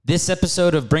This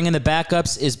episode of Bringing the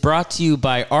Backups is brought to you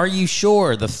by Are You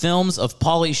Sure? The Films of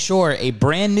Pauly Shore, a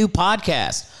brand new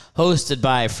podcast hosted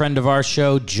by a friend of our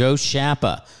show, Joe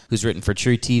Schappa, who's written for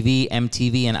True TV,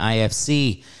 MTV, and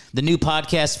IFC. The new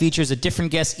podcast features a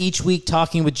different guest each week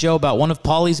talking with Joe about one of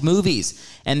Pauly's movies.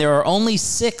 And there are only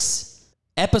 6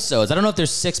 episodes. I don't know if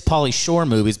there's 6 Pauly Shore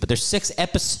movies, but there's 6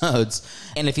 episodes.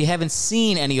 And if you haven't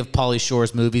seen any of Pauly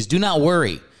Shore's movies, do not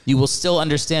worry. You will still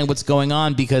understand what's going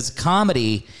on because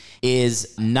comedy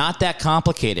is not that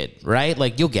complicated, right?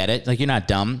 Like, you'll get it. Like, you're not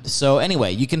dumb. So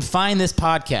anyway, you can find this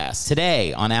podcast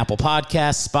today on Apple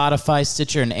Podcasts, Spotify,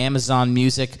 Stitcher, and Amazon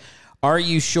Music. Are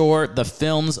You Sure? The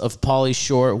Films of Pauly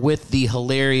Shore with the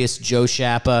hilarious Joe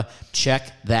Schappa.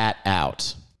 Check that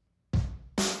out.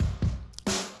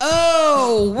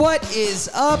 Oh, what is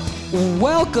up?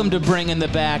 Welcome to Bringing the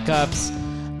Backups.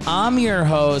 I'm your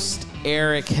host,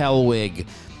 Eric Helwig.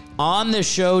 On the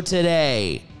show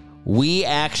today, we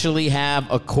actually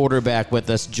have a quarterback with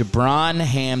us, Jabron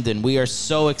Hamden. We are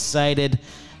so excited.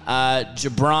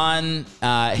 Jabron,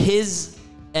 his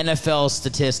NFL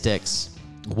statistics,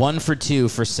 1 for 2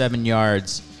 for 7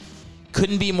 yards.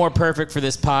 Couldn't be more perfect for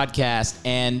this podcast,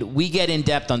 and we get in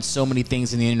depth on so many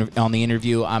things on the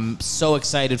interview. I'm so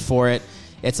excited for it.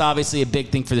 It's obviously a big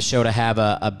thing for the show to have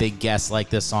a big guest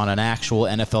like this on, an actual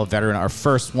NFL veteran, our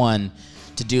first one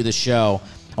to do the show.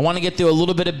 I want to get through a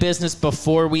little bit of business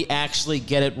before we actually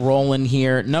get it rolling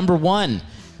here. Number one,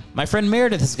 my friend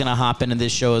Meredith is going to hop into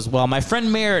this show as well. My friend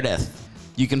Meredith,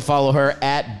 you can follow her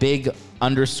at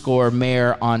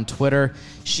big_mayor on Twitter.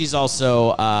 She's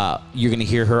also, you're going to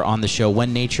hear her on the show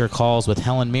When Nature Calls with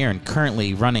Helen Mirren,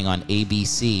 currently running on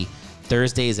ABC,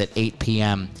 Thursdays at 8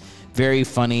 p.m. Very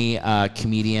funny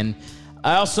comedian.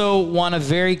 I also want to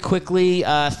very quickly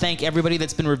thank everybody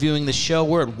that's been reviewing the show.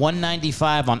 We're at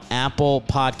 195 on Apple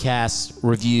Podcasts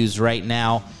reviews right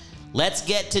now. Let's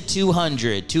get to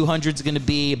 200. 200 is going to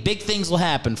be, big things will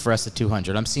happen for us at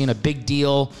 200. I'm seeing a big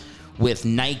deal with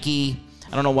Nike.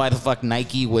 I don't know why the fuck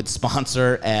Nike would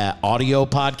sponsor an audio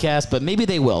podcast, but maybe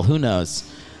they will. Who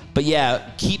knows? But yeah,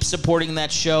 keep supporting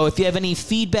that show. If you have any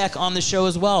feedback on the show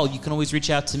as well, you can always reach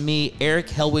out to me,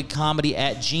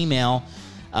 erichellwigcomedy@gmail.com.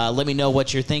 Let me know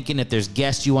what you're thinking. If there's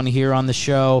guests you want to hear on the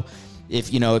show,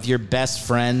 if you're best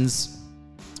friends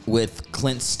with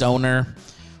Clint Stoner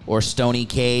or Stoney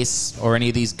Case or any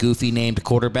of these goofy named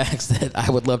quarterbacks that I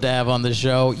would love to have on the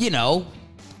show,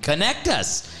 connect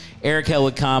us.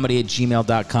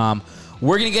 erichellwigcomedy@gmail.com.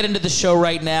 We're going to get into the show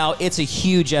right now. It's a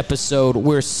huge episode.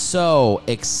 We're so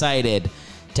excited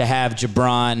to have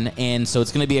Jabron in. So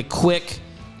it's going to be a quick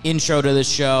intro to the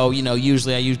show.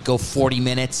 Usually I go 40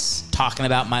 minutes talking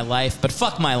about my life, but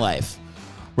fuck my life.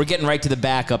 We're getting right to the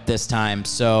backup this time.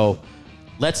 So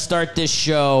let's start this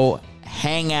show.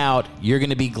 Hang out. You're going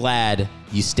to be glad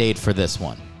you stayed for this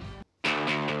one.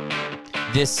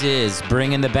 This is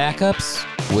Bringing the Backups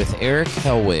with Eric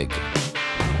Helwig.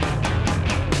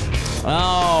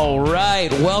 All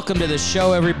right. Welcome to the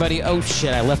show, everybody. Oh,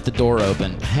 shit. I left the door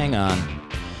open. Hang on.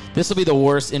 This will be the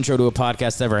worst intro to a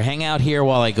podcast ever. Hang out here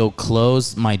while I go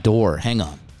close my door. Hang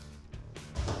on.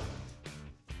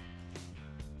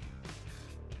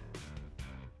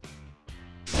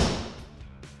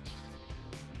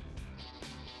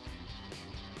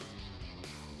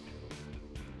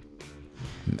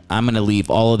 I'm going to leave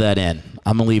all of that in.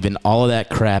 I'm leaving all of that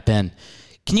crap in.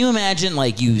 Can you imagine,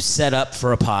 you set up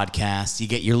for a podcast, you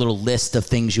get your little list of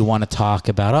things you want to talk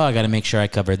about. Oh, I got to make sure I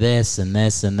cover this and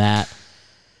this and that.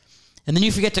 And then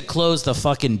you forget to close the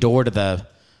fucking door to the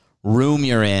room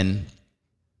you're in.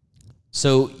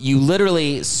 So you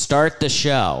literally start the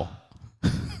show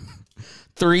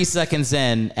 3 seconds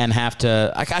in and have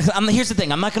to... here's the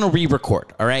thing. I'm not going to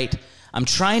re-record, all right? I'm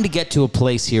trying to get to a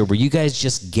place here where you guys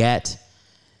just get...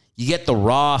 You get the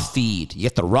raw feed. You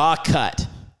get the raw cut.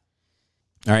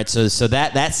 All right, so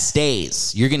that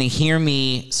stays. You're going to hear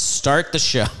me start the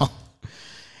show.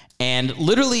 And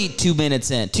literally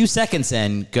 2 seconds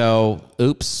in, go,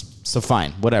 oops, so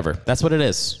fine, whatever. That's what it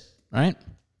is, right?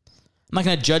 I'm not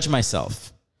going to judge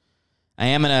myself. I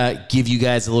am going to give you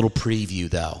guys a little preview,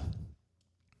 though.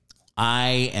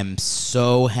 I am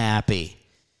so happy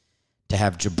to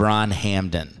have Jabron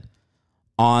Hamden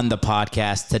on the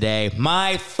podcast today.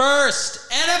 My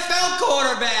first NFL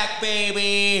quarterback,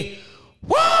 baby.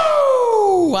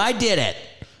 Woo! I did it.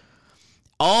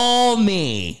 All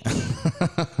me.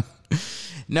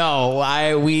 No,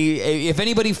 if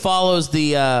anybody follows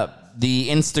the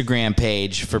Instagram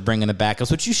page for Bringing the Backups,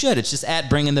 which you should, it's just at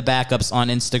Bringing the Backups on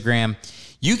Instagram.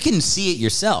 You can see it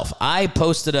yourself. I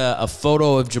posted a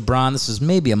photo of Jabron. This was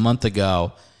maybe a month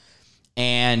ago,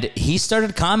 And he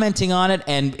started commenting on it,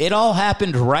 and it all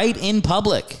happened right in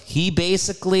public.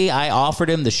 I offered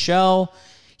him the show.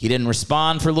 He didn't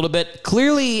respond for a little bit.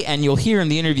 Clearly, and you'll hear in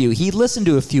the interview, he listened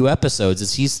to a few episodes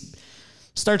as he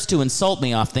starts to insult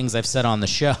me off things I've said on the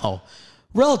show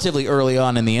relatively early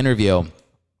on in the interview.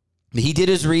 He did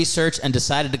his research and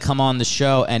decided to come on the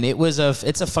show, and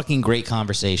it's a fucking great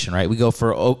conversation, right? We go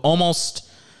for almost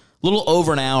a little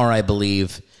over an hour, I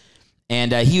believe.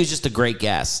 And he was just a great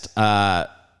guest, so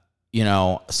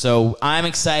I'm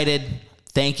excited.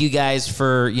 Thank you guys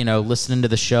for, listening to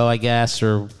the show, I guess,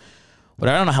 but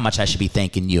I don't know how much I should be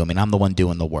thanking you. I mean, I'm the one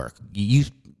doing the work. You're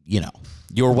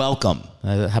welcome.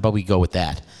 How about we go with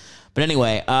that? But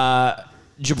anyway,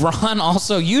 Jabron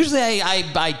also, usually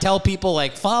I tell people,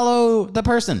 like, follow the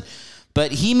person.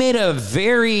 But he made it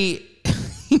very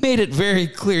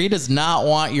clear he does not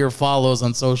want your follows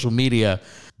on social media.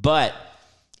 But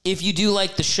if you do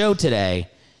like the show today,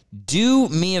 do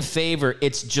me a favor.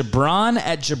 It's Gibran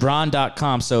at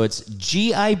Gibran.com. So it's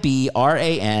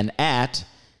GIBRAN at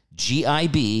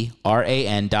GIBRAN.com.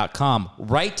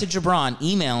 Write to Gibran,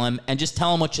 email him, and just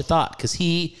tell him what you thought, because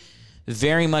he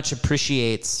very much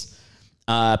appreciates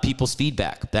people's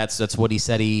feedback. That's what he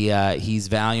said he's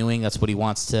valuing. That's what he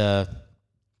wants to.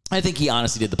 I think he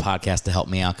honestly did the podcast to help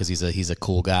me out because he's a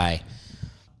cool guy.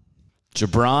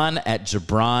 Gibran at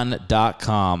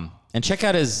Gibran.com. And check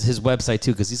out his website,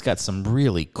 too, because he's got some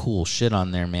really cool shit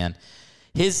on there, man.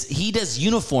 He does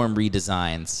uniform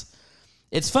redesigns.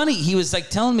 It's funny. He was, like,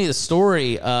 telling me the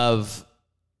story of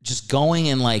just going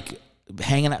and, like,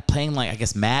 hanging out, playing, like, I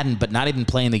guess, Madden, but not even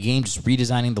playing the game, just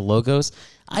redesigning the logos.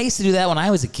 I used to do that when I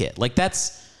was a kid. Like,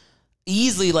 that's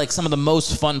easily, like, some of the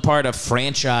most fun part of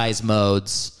franchise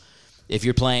modes. If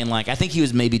you're playing, like, I think he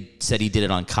said he did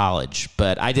it on college,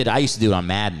 but I used to do it on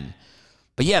Madden.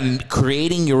 But yeah,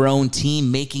 creating your own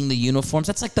team, making the uniforms,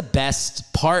 that's like the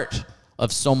best part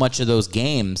of so much of those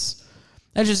games.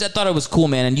 I thought it was cool,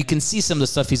 man. And you can see some of the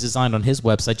stuff he's designed on his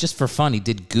website just for fun. He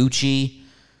did Gucci.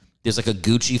 There's like a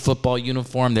Gucci football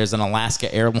uniform. There's an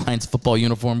Alaska Airlines football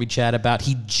uniform we chat about.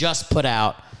 He just put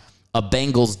out a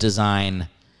Bengals design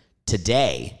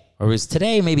today, or it was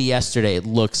today, maybe yesterday. It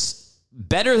looks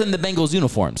better than the Bengals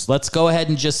uniforms. Let's go ahead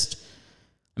and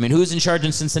who's in charge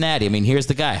in Cincinnati? I mean, here's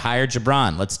the guy. Hire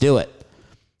Gibran. Let's do it.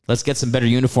 Let's get some better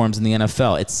uniforms in the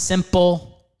NFL. It's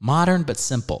simple, modern, but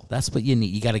simple. That's what you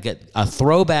need. You got to get a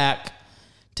throwback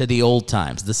to the old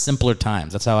times, the simpler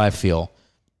times. That's how I feel.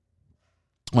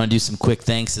 I want to do some quick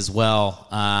thanks as well.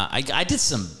 I did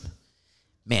some,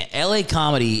 man, LA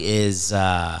comedy is,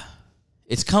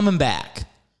 it's coming back.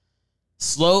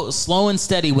 Slow and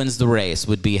steady wins the race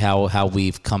would be how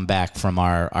we've come back from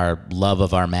our love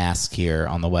of our mask here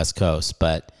on the West Coast.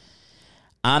 But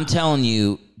I'm telling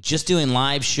you, just doing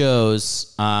live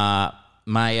shows.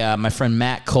 My friend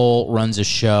Matt Cole runs a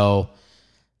show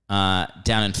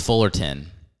down in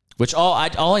Fullerton, which all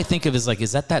I think of is like,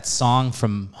 is that song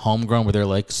from Homegrown where they're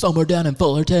like, somewhere down in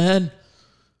Fullerton,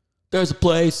 there's a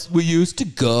place we used to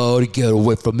go to get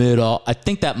away from it all. I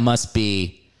think that must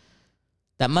be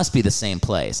the same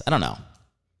place. I don't know.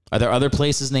 Are there other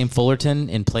places named Fullerton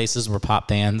in places where pop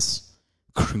bands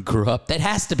grew up? That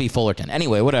has to be Fullerton.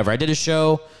 Anyway, whatever. I did a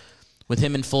show with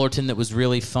him in Fullerton that was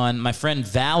really fun. My friend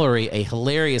Valerie, a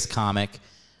hilarious comic,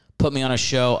 put me on a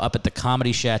show up at the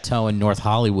Comedy Chateau in North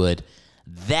Hollywood.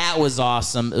 That was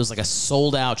awesome. It was like a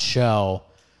sold-out show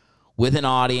with an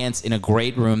audience in a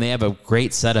great room. They have a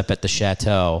great setup at the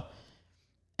Chateau.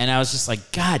 And I was just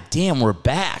like, God damn, we're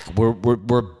back.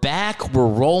 We're back. We're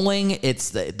rolling.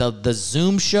 It's the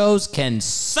Zoom shows can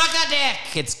suck a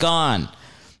dick. It's gone.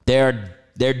 They're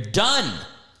done.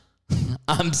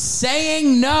 I'm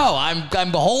saying no.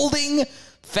 I'm holding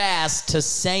fast to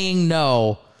saying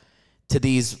no to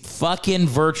these fucking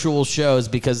virtual shows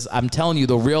because I'm telling you,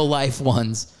 the real life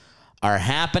ones are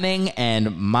happening.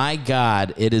 And my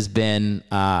God, it has been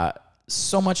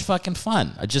so much fucking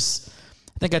fun. I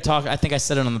think I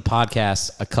said it on the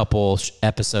podcast a couple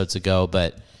episodes ago,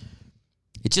 but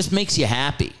it just makes you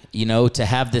happy, to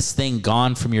have this thing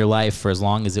gone from your life for as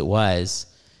long as it was.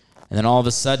 And then all of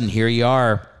a sudden, here you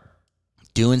are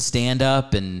doing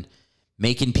stand-up and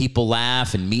making people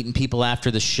laugh and meeting people after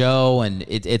the show. And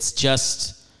it's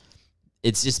just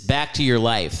back to your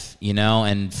life,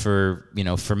 and for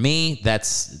me,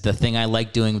 that's the thing I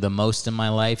like doing the most in my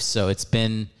life. So it's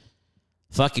been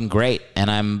fucking great. And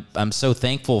I'm so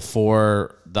thankful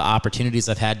for the opportunities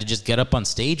I've had to just get up on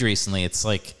stage recently. It's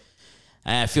like,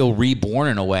 I feel reborn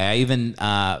in a way. I even,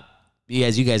 as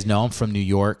you guys know, I'm from New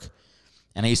York,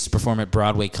 and I used to perform at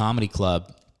Broadway Comedy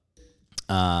Club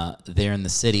there in the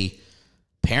city.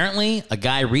 Apparently, a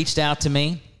guy reached out to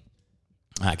me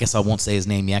I guess I won't say his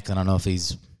name yet because I don't know if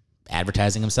he's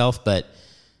advertising himself, but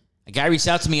a guy reached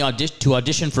out to me to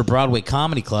audition for Broadway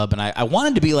Comedy Club, and I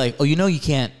wanted to be like, oh, you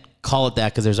can't call it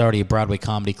that because there's already a Broadway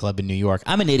Comedy Club in New York.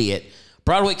 I'm an idiot.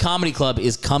 Broadway Comedy Club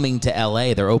is coming to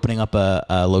L.A. They're opening up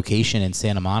a location in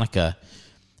Santa Monica,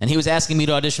 and he was asking me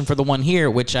to audition for the one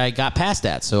here, which I got passed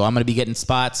at, so I'm going to be getting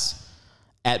spots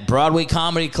at Broadway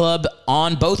Comedy Club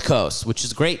on both coasts, which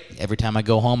is great. Every time I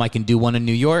go home, I can do one in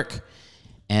New York,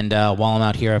 and while I'm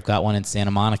out here, I've got one in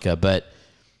Santa Monica, but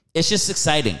it's just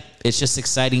exciting. It's just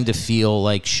exciting to feel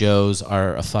like shows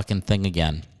are a fucking thing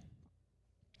again.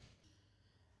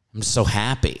 I'm just so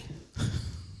happy.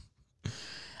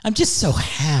 I'm just so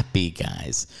happy,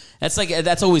 guys.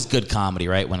 That's always good comedy,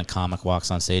 right? When a comic walks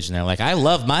on stage and they're like, I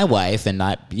love my wife, and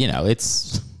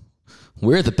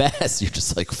we're the best. You're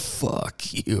just like,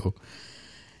 fuck you.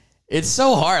 It's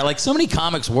so hard. Like, so many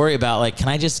comics worry about, like, can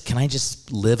I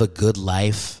just live a good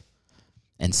life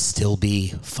and still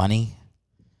be funny?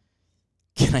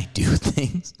 Can I do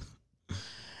things?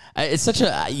 It's such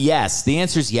a yes. The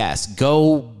answer is yes.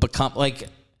 Go become like.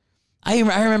 I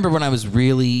remember when I was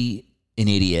really an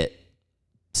idiot,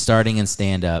 starting in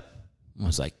stand up. I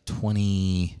was like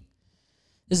 20.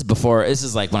 This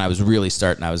is like when I was really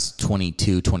starting. I was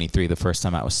 22, 23 the first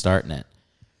time I was starting it.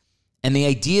 And the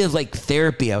idea of like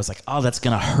therapy, I was like, oh, that's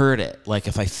gonna hurt it. Like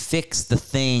if I fix the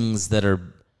things that are.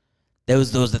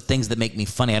 Those are the things that make me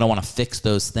funny. I don't want to fix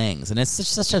those things. And it's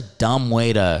such a dumb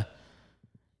way to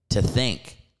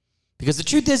think. Because the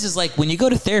truth is like when you go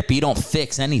to therapy, you don't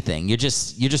fix anything. You're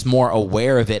just more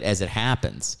aware of it as it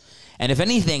happens. And if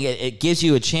anything, it gives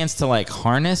you a chance to like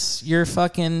harness your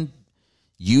fucking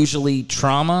usually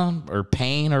trauma or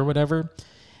pain or whatever.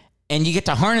 And you get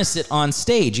to harness it on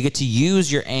stage. You get to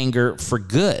use your anger for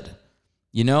good.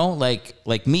 You know,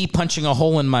 like me punching a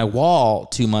hole in my wall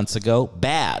 2 months ago,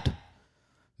 bad.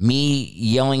 Me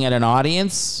yelling at an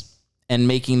audience and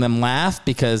making them laugh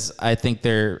because I think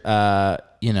they're,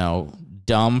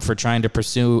 dumb for trying to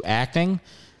pursue acting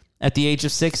at the age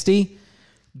of 60.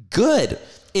 Good.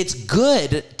 It's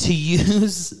good to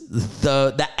use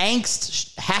the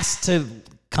angst has to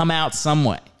come out some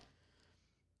way.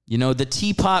 You know, the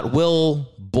teapot will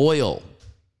boil.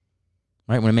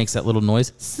 Right? When it makes that little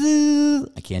noise.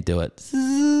 I can't do it.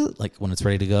 Like when it's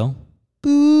ready to go.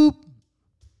 Boop.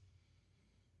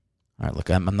 All right,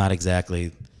 look, I'm not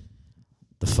exactly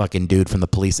the fucking dude from the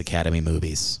Police Academy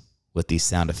movies with these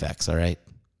sound effects, all right?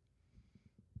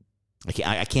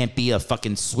 I can't be a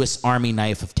fucking Swiss Army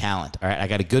knife of talent, all right? I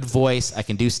got a good voice. I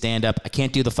can do stand-up. I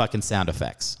can't do the fucking sound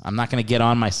effects. I'm not going to get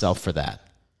on myself for that.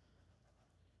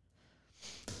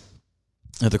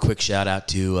 Another quick shout-out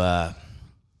to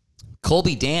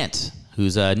Colby Dant,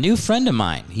 who's a new friend of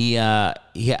mine. I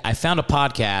found a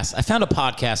podcast. I found a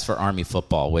podcast for Army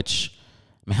football, which...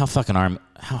 I mean, how fucking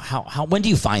how when do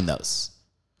you find those?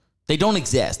 They don't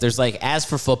exist. There's like As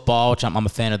for Football, which I'm a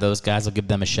fan of those guys. I'll give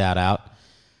them a shout out.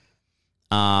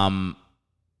 And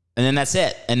then that's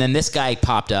it. And then this guy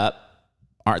popped up.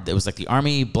 It was like the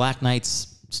Army Black Knights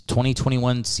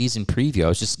 2021 season preview. I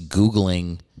was just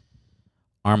Googling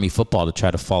Army football to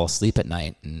try to fall asleep at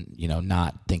night and,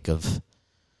 not think of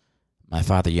my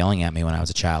father yelling at me when I was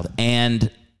a child.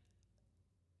 And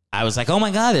I was like, oh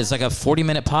my God, it's like a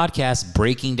 40-minute podcast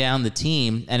breaking down the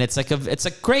team. And it's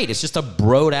great. It's just a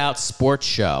broed out sports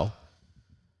show.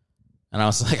 And I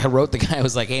was like, I wrote the guy, I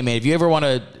was like, hey man, if you ever want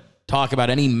to talk about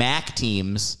any MAC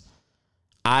teams,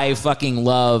 I fucking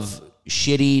love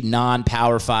shitty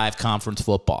non-Power 5 conference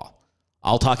football.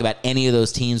 I'll talk about any of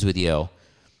those teams with you.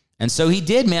 And so he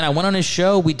did, man. I went on his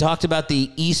show. We talked about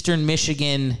the Eastern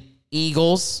Michigan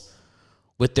Eagles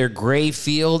with their gray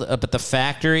field up at the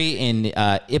factory in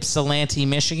Ypsilanti,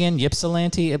 Michigan.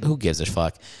 Ypsilanti? Who gives a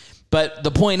fuck? But the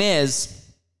point is,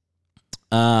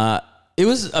 it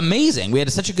was amazing. We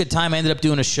had such a good time. I ended up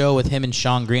doing a show with him and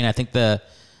Sean Green. I think the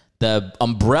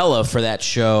umbrella for that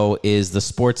show is the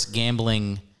Sports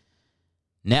Gambling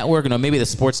Network. No, maybe the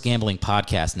Sports Gambling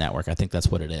Podcast Network. I think that's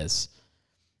what it is.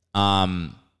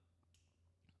 But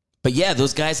yeah,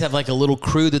 those guys have like a little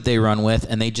crew that they run with,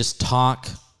 and they just talk.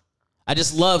 I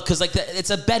just love, because like it's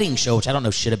a betting show, which I don't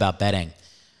know shit about betting.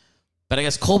 But I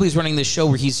guess Colby's running this show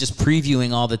where he's just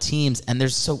previewing all the teams, and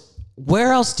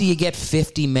where else do you get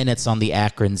 50 minutes on the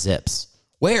Akron Zips?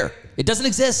 Where? It doesn't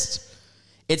exist.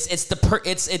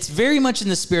 It's very much in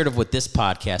the spirit of what this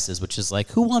podcast is, which is like,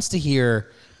 who wants to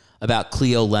hear about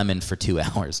Cleo Lemon for 2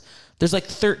 hours? There's like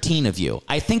 13 of you.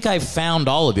 I think I've found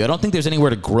all of you. I don't think there's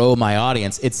anywhere to grow my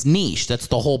audience. It's niche. That's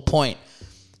the whole point.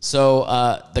 So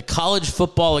the College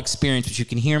Football Experience, which you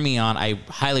can hear me on, I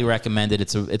highly recommend it.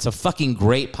 It's a fucking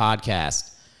great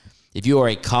podcast. if you are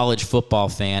a college football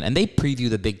fan, and they preview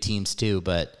the big teams too,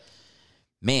 but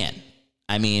man,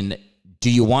 I mean,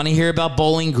 do you want to hear about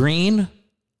Bowling Green?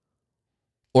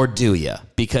 Or do you?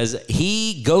 Because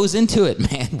he goes into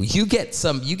it, man. You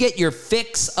get your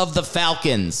fix of the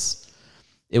Falcons.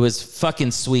 It was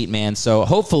fucking sweet, man. So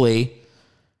hopefully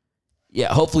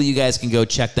you guys can go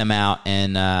check them out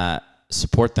and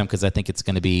support them, because I think it's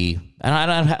going to be.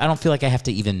 I don't feel like I have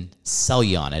to even sell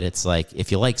you on it. It's like,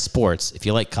 if you like sports, if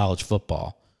you like college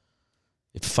football,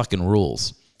 it fucking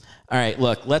rules. All right,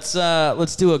 look, let's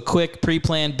do a quick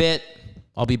pre-planned bit.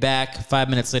 I'll be back 5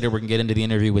 minutes later. We're going to get into the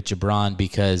interview with Jabron,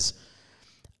 because,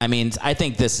 I mean, I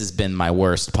think this has been my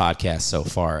worst podcast so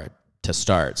far to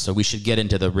start. So we should get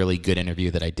into the really good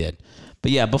interview that I did.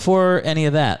 But yeah, before any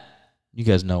of that, you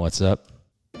guys know what's up.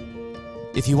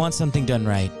 If you want something done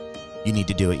right, you need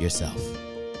to do it yourself.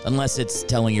 Unless it's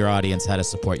telling your audience how to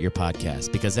support your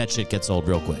podcast, because that shit gets old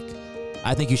real quick.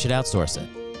 I think you should outsource it.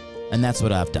 And that's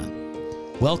what I've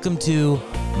done. Welcome to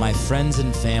My Friends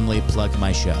and Family Plug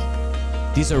My Show.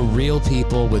 These are real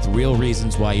people with real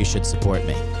reasons why you should support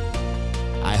me.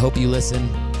 I hope you listen,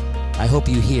 I hope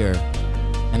you hear,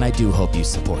 and I do hope you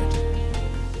support.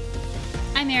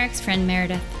 I'm Eric's friend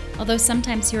Meredith, although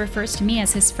sometimes he refers to me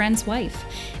as his friend's wife,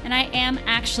 and I am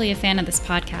actually a fan of this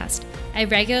podcast. I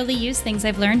regularly use things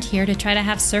I've learned here to try to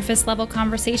have surface-level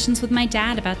conversations with my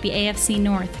dad about the AFC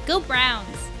North. Go Browns!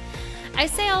 I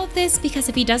say all of this because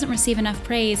if he doesn't receive enough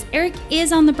praise, Eric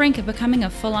is on the brink of becoming a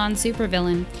full-on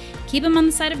supervillain. Keep him on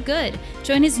the side of good.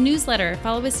 Join his newsletter,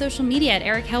 follow his social media at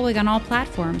Eric Hellwig on all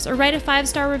platforms, or write a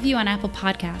 5-star review on Apple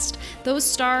Podcast. Those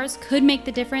stars could make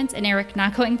the difference in Eric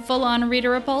not going full-on Rita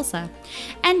Repulsa.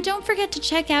 And don't forget to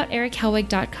check out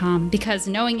erichellwig.com, because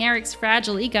knowing Eric's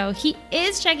fragile ego, he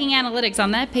is checking analytics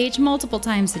on that page multiple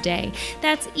times a day.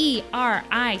 That's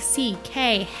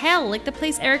E-R-I-C-K, hell, like the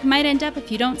place Eric might end up if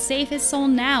you don't save his soul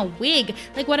now. Wig,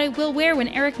 like what I will wear when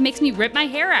Eric makes me rip my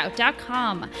hair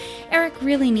out.com. Eric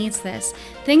really needs this.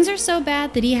 Things are so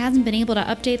bad that he hasn't been able to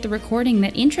update the recording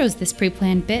that intros this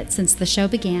pre-planned bit since the show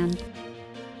began.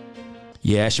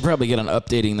 Yeah, I should probably get on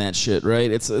updating that shit,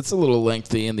 right? It's a little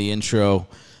lengthy in the intro.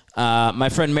 My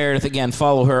friend Meredith, again,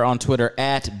 follow her on Twitter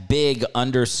at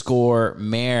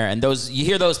big_Mare. And those, you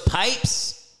hear those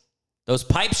pipes? Those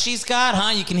pipes she's got,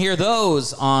 huh? You can hear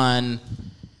those on,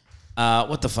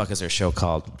 what the fuck is her show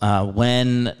called?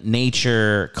 When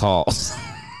Nature Calls.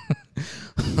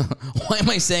 Why am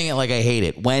I saying it like I hate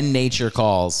it? When Nature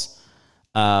Calls,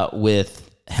 with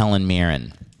Helen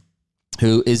Mirren.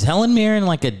 Who is Helen Mirren?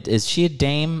 Is she a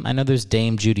dame? I know there's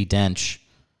Dame Judi Dench.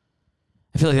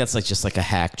 I feel like that's just like a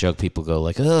hack joke. People go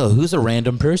like, oh, who's a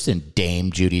random person?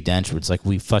 Dame Judi Dench. Where it's like,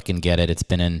 we fucking get it. It's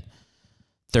been in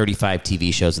 35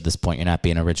 TV shows at this point. You're not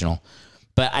being original.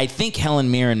 But I think Helen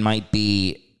Mirren might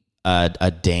be a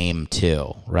dame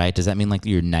too, right? Does that mean like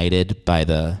you're knighted by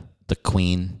the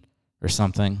queen or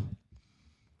something?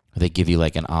 Or they give you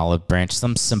like an olive branch,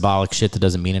 some symbolic shit that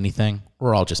doesn't mean anything.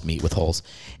 We're all just meat with holes.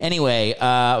 Anyway,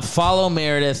 follow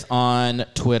Meredith on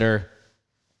Twitter.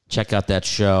 Check out that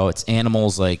show. It's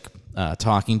animals like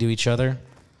talking to each other.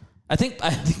 I think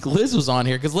Liz was on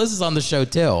here because Liz is on the show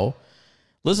too.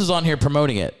 Liz was on here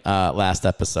promoting it last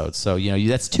episode. So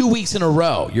that's 2 weeks in a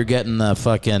row. You're getting the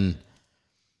fucking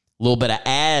little bit of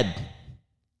ad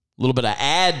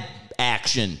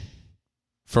action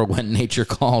for When Nature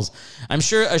Calls. I'm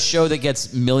sure a show that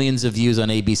gets millions of views on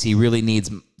ABC really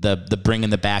needs the bring in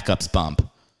the backups bump.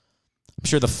 I'm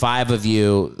sure the 5 of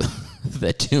you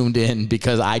that tuned in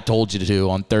because I told you to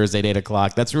on Thursday at 8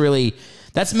 o'clock, that's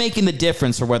making the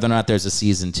difference for whether or not there's a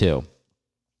season 2.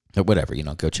 Or whatever,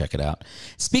 go check it out.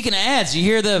 Speaking of ads, you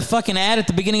hear the fucking ad at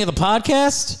the beginning of the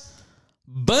podcast?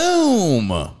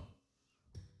 Boom!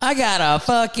 I got a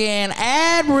fucking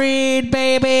ad read,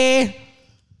 baby.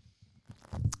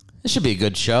 This should be a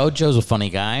good show. Joe's a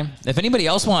funny guy. If anybody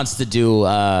else wants to do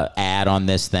ad on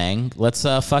this thing, let's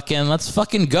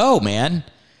fucking go, man.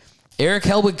 Eric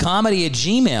Hellwig Comedy at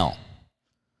Gmail.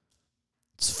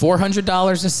 It's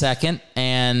 $400 a second,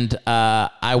 and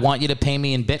I want you to pay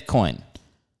me in Bitcoin.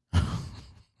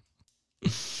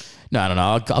 No, I don't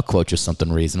know. I'll quote you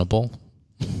something reasonable.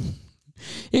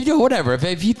 Whatever.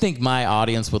 If you think my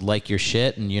audience would like your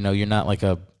shit, and you're not like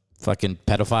a fucking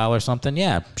pedophile or something,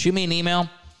 yeah, shoot me an email.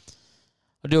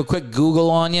 I'll do a quick Google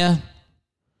on you.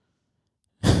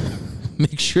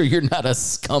 Make sure you're not a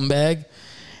scumbag.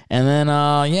 And then,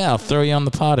 I'll throw you on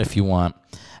the pod if you want.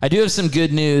 I do have some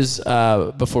good news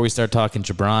before we start talking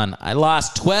Jabron. I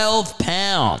lost 12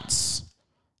 pounds.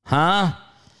 Huh?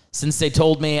 Since they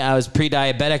told me I was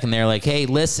pre-diabetic, and they're like, hey,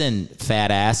 listen,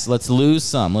 fat ass, let's lose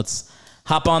some. Let's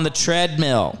hop on the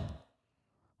treadmill.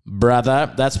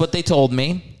 brother. That's what they told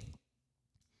me.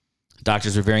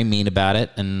 Doctors were very mean about it,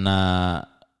 and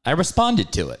I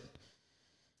responded to it.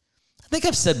 I think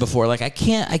I've said before, like I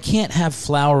can't have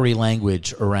flowery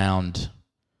language around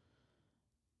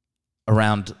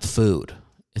food.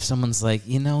 If someone's like,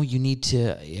 you need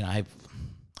to, I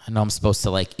know I'm supposed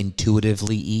to like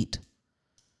intuitively eat.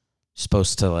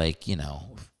 Supposed to like,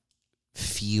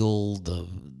 feel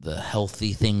the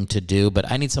healthy thing to do,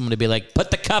 but I need someone to be like,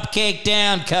 put the cupcake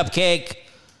down, cupcake.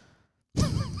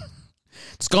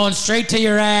 It's going straight to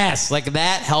your ass. Like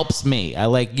that helps me.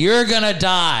 You're gonna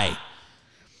die.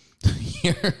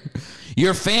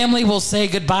 Your family will say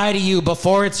goodbye to you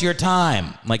before it's your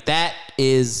time. Like that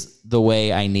is the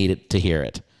way I need it to hear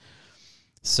it.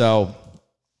 So,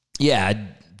 yeah, I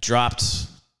dropped,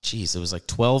 it was like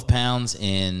 12 pounds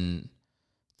in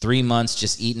 3 months,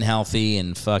 just eating healthy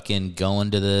and fucking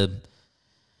going to the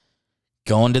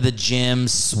gym,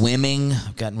 swimming.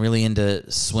 I've gotten really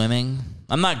into swimming.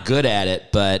 I'm not good at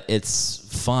it, but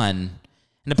it's fun.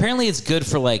 And apparently it's good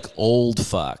for like old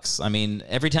fucks. I mean,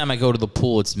 every time I go to the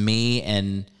pool, it's me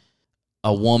and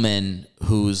a woman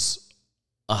who's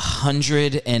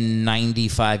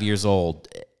 195 years old,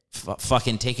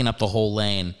 fucking taking up the whole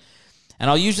lane. And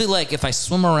I'll usually, like, if I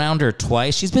swim around her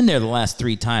twice, she's been there the last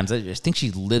 3 times. I just think she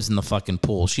lives in the fucking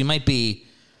pool. She might be,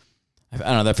 I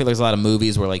don't know, I feel like there's a lot of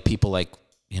movies where, like, people, like,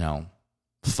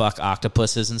 fuck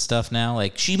octopuses and stuff now.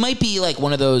 Like, she might be, like,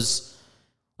 one of those,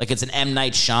 like, it's an M.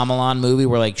 Night Shyamalan movie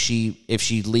where, like, if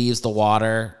she leaves the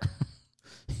water,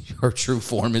 her true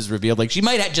form is revealed. Like, she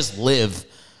might just live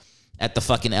at the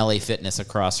fucking LA Fitness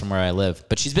across from where I live.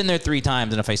 But she's been there 3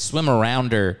 times, and if I swim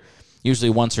around her, usually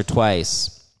once or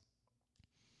twice,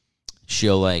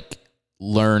 she'll, like,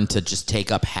 learn to just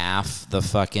take up half the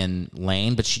fucking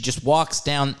lane. But she just walks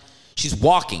down. She's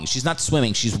walking. She's not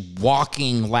swimming. She's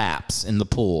walking laps in the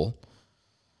pool.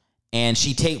 And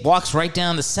she walks right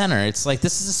down the center. It's like,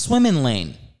 this is a swimming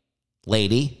lane,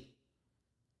 lady.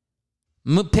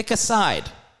 Pick a side.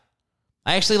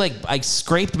 I actually, I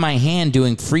scraped my hand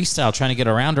doing freestyle trying to get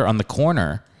around her on the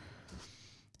corner.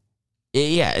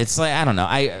 Yeah, it's like, I don't know.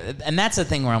 And that's the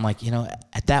thing where I'm like,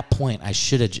 at that point, I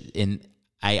should have,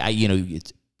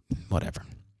 whatever.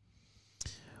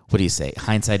 What do you say?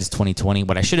 Hindsight is 20/20.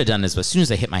 What I should have done is, as soon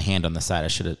as I hit my hand on the side, I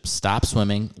should have stopped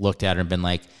swimming, looked at her, and been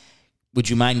like, would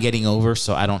you mind getting over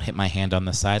so I don't hit my hand on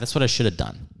the side? That's what I should have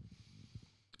done.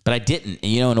 But I didn't.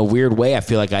 And, in a weird way, I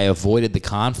feel like I avoided the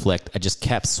conflict. I just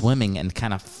kept swimming and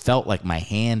kind of felt like my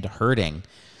hand hurting. And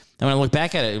when I look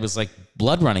back at it, it was like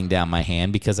blood running down my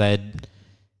hand because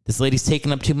this lady's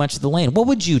taking up too much of the lane. What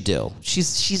would you do?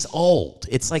 She's old.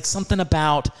 It's like something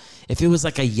about, if it was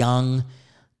like a young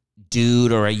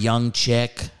dude or a young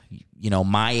chick,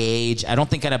 my age, I don't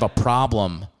think I'd have a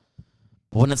problem.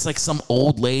 But when it's like some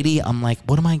old lady, I'm like,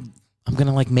 I'm going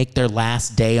to like make their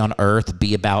last day on earth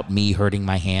be about me hurting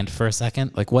my hand for a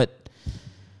second. Like what?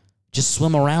 Just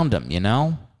swim around them,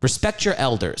 Respect your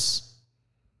elders.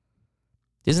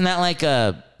 Isn't that like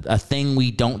a thing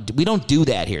we don't do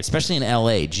that here, especially in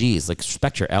LA. Jeez, like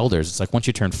respect your elders. It's like once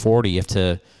you turn 40, you have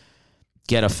to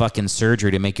get a fucking surgery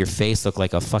to make your face look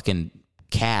like a fucking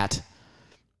cat.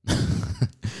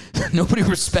 Nobody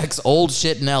respects old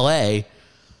shit in LA.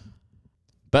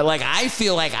 But like I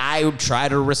feel like I would try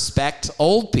to respect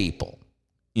old people.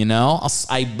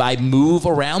 I move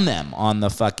around them on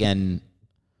the fucking,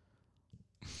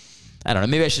 I don't know,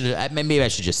 maybe I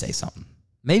should just say something.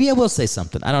 Maybe I will say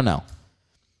something. I don't know.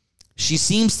 She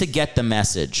seems to get the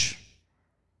message.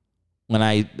 When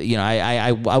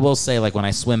I will say, like, when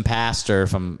I swim past her,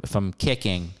 if I'm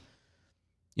kicking,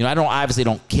 I obviously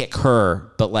don't kick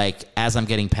her, but like as I'm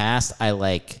getting past,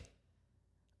 I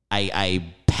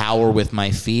power with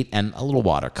my feet and a little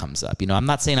water comes up. I'm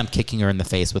not saying I'm kicking her in the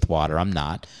face with water. I'm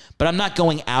not. But I'm not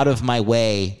going out of my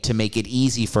way to make it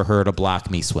easy for her to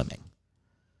block me swimming.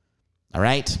 All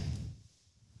right?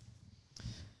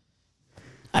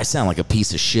 I sound like a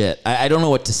piece of shit. I don't know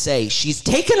what to say. She's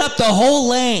taken up the whole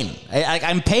lane.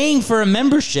 I'm paying for a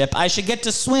membership. I should get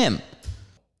to swim.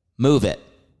 Move it.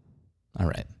 All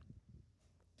right.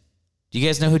 Do you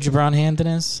guys know who Jabron Hamden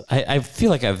is? I feel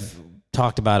like I've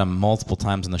talked about him multiple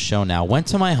times on the show now. Went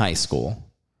to my high school.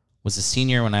 Was a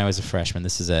senior when I was a freshman.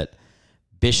 This is at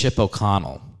Bishop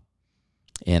O'Connell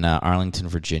in Arlington,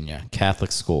 Virginia.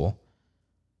 Catholic school.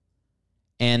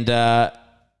 And,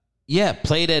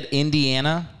 played at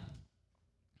Indiana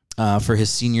for his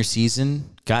senior season.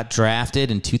 Got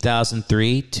drafted in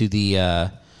 2003 to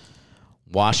the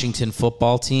Washington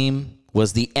football team.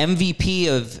 Was the MVP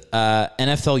of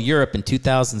NFL Europe in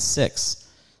 2006.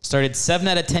 Started 7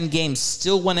 out of 10 games,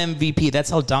 still won MVP.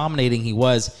 That's how dominating he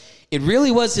was it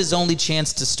really was his only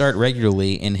chance to start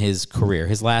regularly in his career.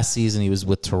 His last season, he was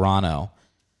with Toronto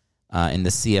in the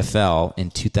CFL in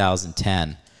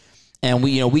 2010. And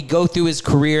we go through his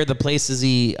career, the places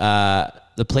he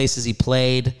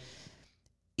played.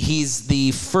 He's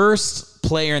the first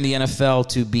player in the NFL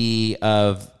to be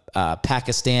of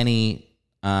Pakistani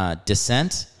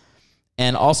descent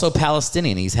and also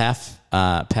Palestinian. He's half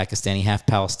Pakistani, half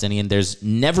Palestinian. There's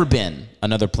never been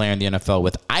another player in the NFL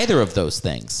with either of those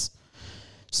things.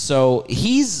 So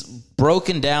he's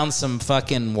broken down some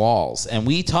fucking walls. And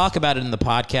we talk about it in the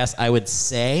podcast. I would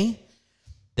say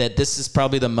that this is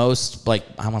probably the most, like,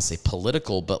 I don't want to say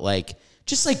political, but like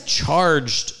just like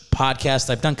charged podcast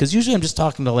I've done. Because usually I'm just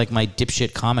talking to like my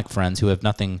dipshit comic friends who have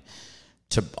nothing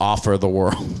to offer the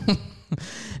world.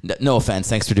 No offense.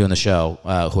 Thanks for doing the show,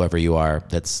 whoever you are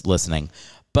that's listening.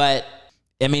 But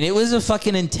I mean, it was a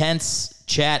fucking intense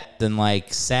chat and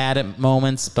like sad at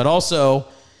moments, but also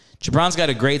Jabron's got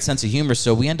a great sense of humor,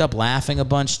 so we end up laughing a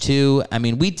bunch too. I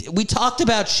mean, we talked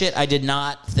about shit I did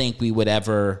not think we would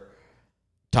ever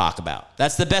talk about.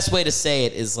 That's the best way to say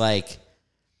it, is like,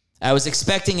 I was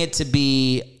expecting it to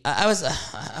be, I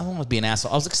don't want to be an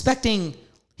asshole. I was expecting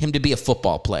him to be a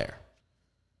football player.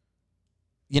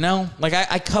 You know, like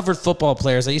I covered football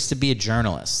players. I used to be a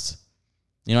journalist.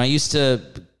 You know, I used to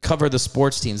cover the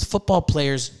sports teams. Football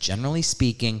players, generally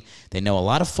speaking, they know a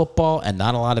lot of football and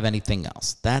not a lot of anything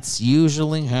else. That's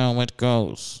usually how it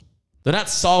goes. They're not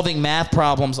solving math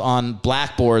problems on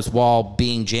blackboards while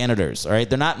being janitors, all right?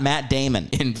 They're not Matt Damon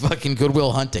in fucking Good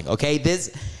Will Hunting, okay?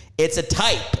 It's a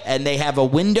type, and they have a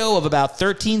window of about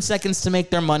 13 seconds to make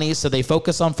their money, so they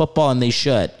focus on football, and they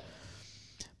should.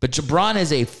 But Jabron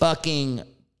is a fucking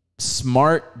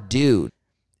smart dude.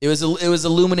 It was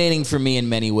illuminating for me in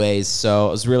many ways, so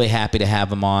I was really happy to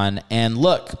have him on. And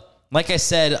look, like I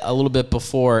said a little bit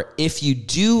before, if you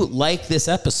do like this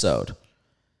episode,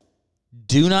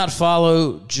 do not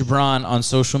follow Jabron on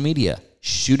social media.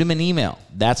 Shoot him an email.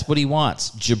 That's what he wants.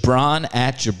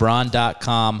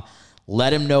 Jabron@jabron.com.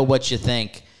 Let him know what you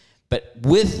think. But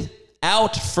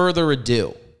without further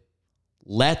ado,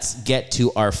 let's get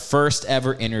to our first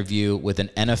ever interview with an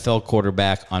NFL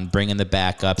quarterback on Bringing the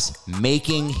Backups,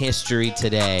 making history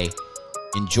today.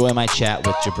 Enjoy my chat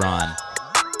with Jabron.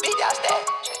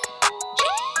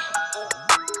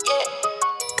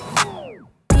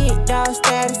 Big dog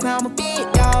status, I'm a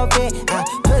big dog vet. I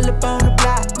pull up on the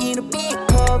block in a big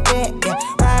Corvette. Yeah.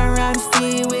 Ride around the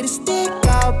city with a stick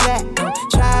all black.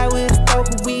 Try with a stroke,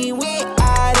 but we ain't with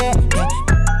all that. Yeah.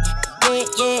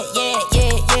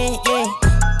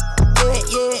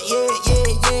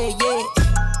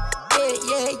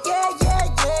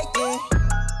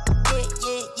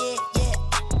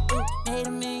 Made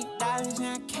 $1 million and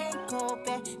I can't go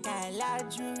back. Got a lot of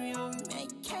jewelry on me,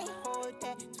 can't hold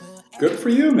that. Good for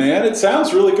you, man. It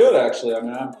sounds really good, actually. I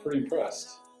mean, I'm pretty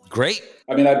impressed. Great.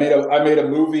 I mean, I made a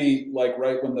movie like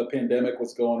right when the pandemic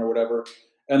was going or whatever,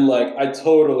 and like I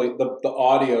totally the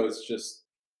audio is just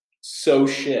so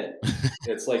shit.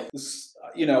 It's like this,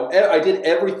 you know, I did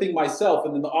everything myself,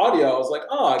 and then the audio, I was like,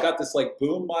 oh, I got this like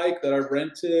boom mic that I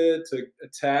rented to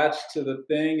attach to the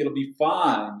thing. It'll be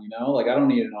fine, you know. Like I don't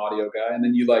need an audio guy. And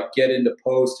then you like get into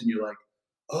post, and you're like,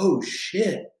 oh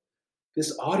shit.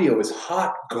 This audio is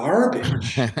hot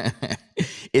garbage.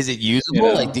 Is it usable? You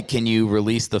know? Like, can you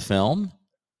release the film?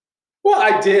 Well,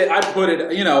 I did. I put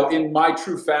it, you know, in my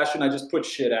true fashion, I just put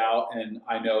shit out, and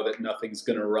I know that nothing's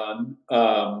going to run.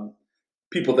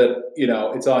 People that, you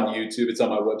know, it's on YouTube, it's on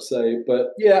my website. But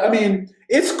yeah, I mean,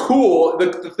 it's cool.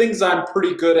 The things I'm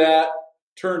pretty good at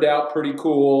turned out pretty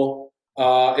cool.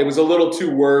 It was a little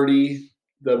too wordy.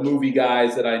 The movie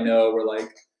guys that I know were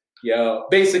like, yo,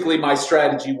 basically my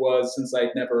strategy was, since I'd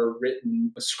never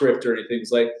written a script or anything,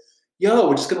 it's like, yo,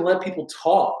 we're just going to let people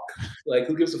talk. Like,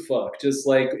 who gives a fuck? Just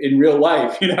like in real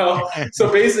life, you know?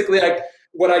 So basically, like,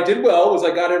 what I did well was I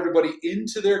got everybody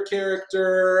into their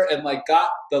character and like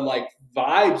got the like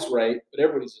vibes right, but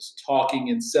everybody's just talking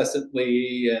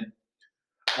incessantly. And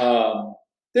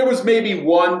there was maybe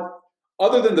one,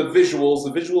 other than the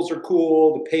visuals are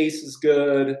cool, the pace is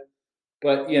good.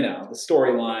 But, you know, the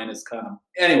storyline is kind of...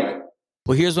 Anyway.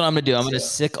 Well, here's what I'm going to do. I'm going to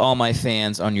sick all my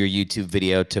fans on your YouTube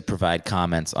video to provide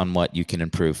comments on what you can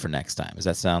improve for next time. Does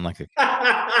that sound like a...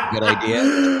 Good idea.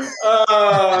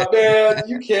 Man,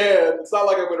 you can. It's not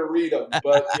like I'm going to read them,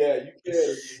 but yeah, you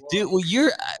can.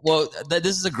 Dude,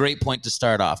 this is a great point to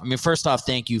start off. I mean, first off,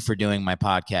 thank you for doing my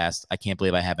podcast. I can't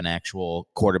believe I have an actual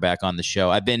quarterback on the show.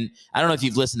 I don't know if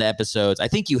you've listened to episodes. I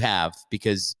think you have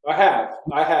because I have.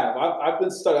 I've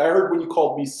been stuck. I heard when you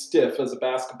called me stiff as a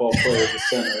basketball player at the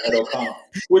center at O'Connell,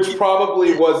 which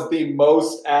probably was the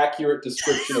most accurate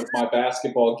description of my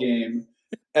basketball game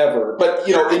ever. But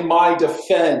in my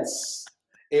defense,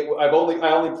 I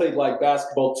only played like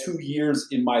basketball 2 years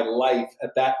in my life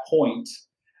at that point,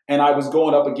 and I was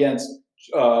going up against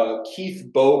Keith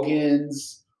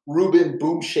Bogans, Ruben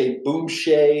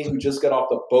Boomshay, who just got off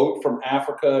the boat from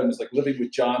Africa and was like living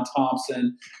with John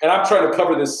Thompson, and I'm trying to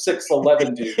cover this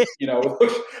 6'11" dude,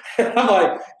 and I'm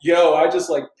like, I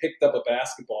just like picked up a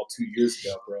basketball 2 years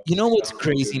ago, bro. You know what's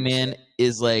crazy, man,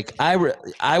 is like I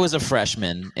was a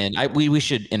freshman, and we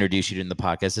should introduce you to the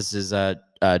podcast. This is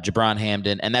Jabron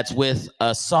Hamden, and that's with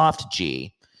Soft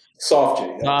G. Soft G.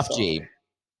 Yeah, Soft G.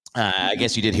 I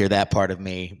guess you did hear that part of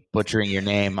me butchering your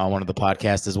name on one of the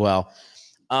podcasts as well.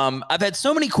 I've had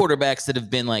so many quarterbacks that have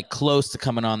been like close to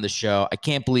coming on the show. I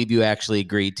can't believe you actually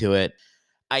agreed to it.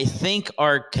 I think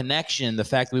our connection, the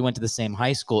fact that we went to the same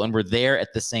high school and were there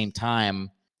at the same time,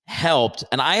 helped.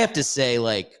 And I have to say,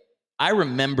 like, I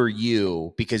remember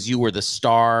you because you were the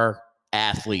star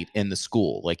athlete in the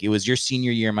school. Like, it was your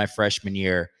senior year, my freshman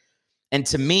year. And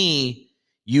to me,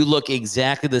 you look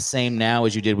exactly the same now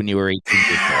as you did when you were 18 years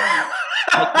old.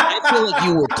 Like, I feel like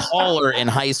you were taller in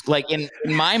high school. Like in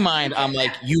my mind, I'm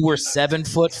like, you were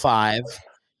 7'5".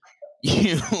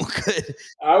 You could.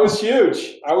 I was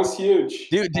huge,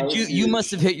 dude. You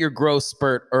must have hit your growth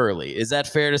spurt early. Is that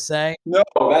fair to say? No,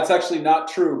 that's actually not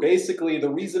true. Basically, the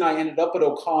reason I ended up at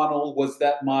O'Connell was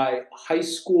that my high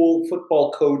school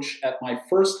football coach at my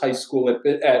first high school at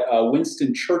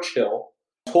Winston Churchill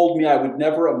told me I would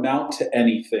never amount to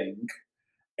anything,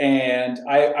 and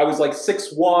I was like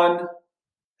 6'1".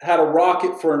 Had a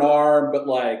rocket for an arm, but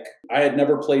like I had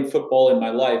never played football in my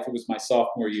life. It was my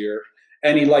sophomore year.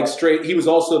 And he was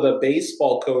also the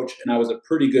baseball coach, and I was a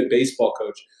pretty good baseball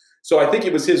coach. So I think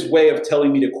it was his way of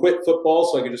telling me to quit football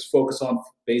so I could just focus on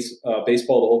baseball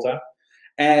the whole time.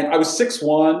 And I was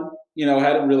 6'1",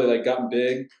 hadn't really like gotten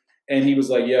big. And he was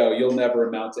like, you'll never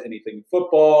amount to anything in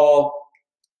football.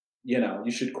 You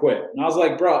should quit. And I was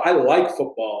like, bro, I like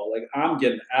football. Like, I'm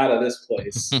getting out of this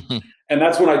place. And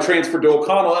that's when I transferred to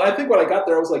O'Connell. And I think when I got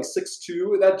there, I was like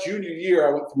 6'2". That junior year,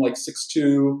 I went from like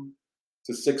 6'2"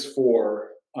 to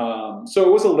 6'4". So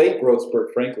it was a late growth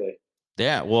spurt, frankly.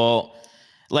 Yeah, well,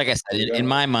 like I said, in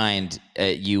my mind,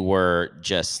 you were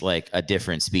just like a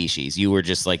different species. You were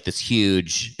just like this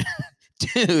huge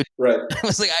dude. Right. I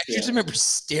was like, I just remember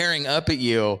staring up at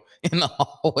you in the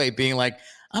hallway being like,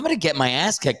 I'm going to get my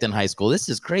ass kicked in high school. This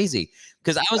is crazy.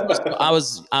 Because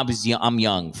I'm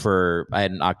young I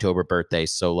had an October birthday.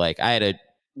 So like I had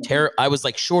I was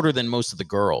like shorter than most of the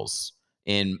girls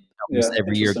in almost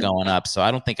every year going up. So I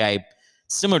don't think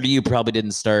similar to you, probably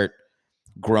didn't start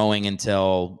growing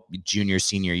until junior,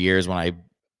 senior years when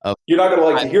you're not going to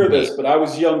like to hear this, but I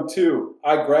was young too.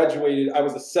 I graduated. I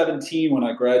was a 17 when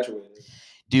I graduated.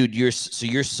 Dude, you're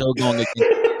so going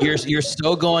you're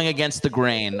so going against the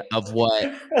grain of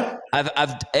what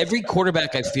I've every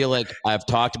quarterback I feel like I've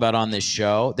talked about on this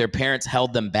show, their parents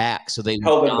held them back so they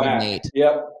held them back.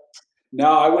 Yep.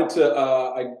 Now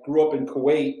I grew up in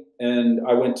Kuwait, and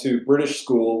I went to British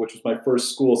school, which was my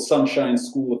first school, Sunshine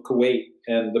School of Kuwait,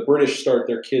 and the British start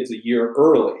their kids a year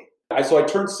early. So I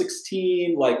turned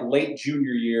 16 like late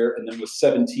junior year, and then was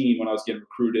 17 when I was getting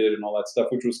recruited and all that stuff,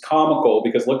 which was comical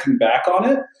because looking back on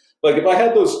it, like if I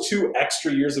had those 2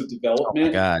 extra years of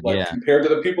development, compared to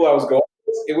the people I was going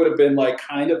with, it would have been like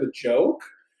kind of a joke.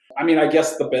 I mean, I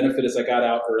guess the benefit is I got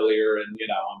out earlier, and I'm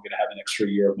going to have an extra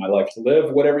year of my life to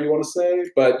live, whatever you want to say.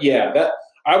 But yeah, that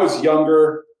I was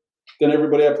younger than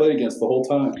everybody I played against the whole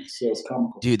time, so it's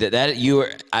comical. Dude, that you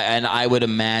were, and I would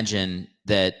imagine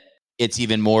that it's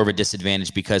even more of a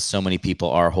disadvantage because so many people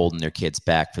are holding their kids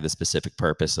back for the specific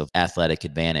purpose of athletic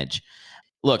advantage.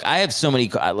 Look, I have so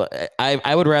many.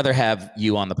 I would rather have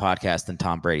you on the podcast than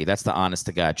Tom Brady. That's the honest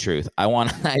to God truth.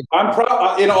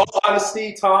 In all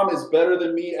honesty, Tom is better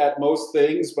than me at most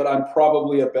things, but I'm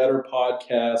probably a better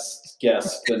podcast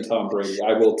guest than Tom Brady.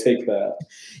 I will take that.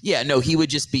 Yeah, no, he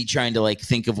would just be trying to like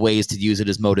think of ways to use it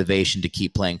as motivation to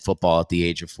keep playing football at the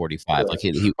age of 45.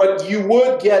 Right. But you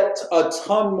would get a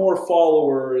ton more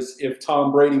followers if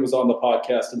Tom Brady was on the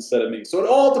podcast instead of me. So it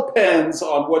all depends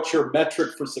on what your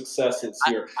metric for success is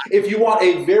here. If you want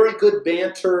a very good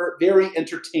banter, very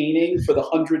entertaining for the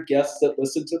 100 guests that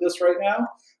listen to this right now,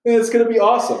 then it's going to be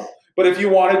awesome. But if you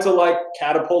wanted to like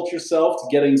catapult yourself to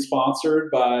getting sponsored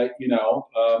by,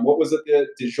 what was it, the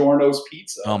DiGiorno's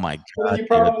Pizza? Oh my Well, God! then you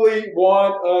probably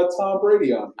want Tom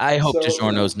Brady on. I hope So,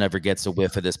 DiGiorno's never gets a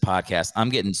whiff of this podcast. I'm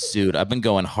getting sued. I've been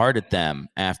going hard at them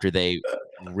after they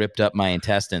ripped up my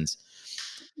intestines.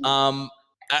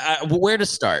 Where to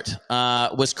start?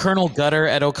 Was Colonel Gutter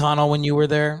at O'Connell when you were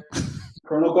there?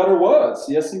 Colonel Gutter was.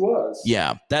 Yes, he was.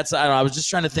 Yeah, I was just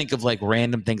trying to think of like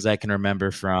random things I can remember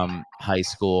from high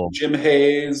school. Jim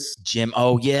Hayes.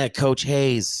 Oh yeah, Coach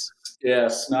Hayes. Yeah,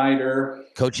 Snyder.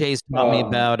 Coach Hayes taught me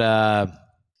about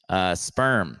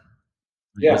sperm.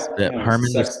 Yeah,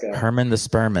 Herman the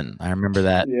Sperman. I remember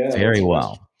that very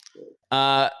well.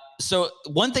 So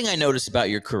one thing I noticed about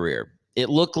your career, it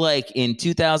looked like in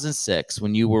 2006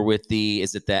 when you were with the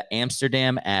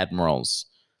Amsterdam Admirals.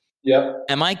 Yep.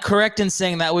 Am I correct in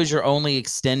saying that was your only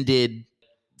extended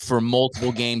for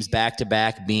multiple games back to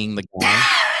back being the guy?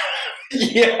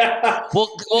 Yeah. Well,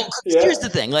 here's the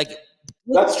thing. Like,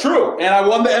 that's true, and I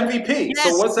won the MVP. Yes,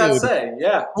 so what's that say?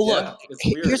 Yeah. Well, look.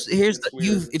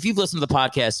 If you've listened to the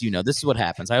podcast, this is what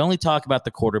happens. I only talk about the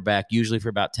quarterback usually for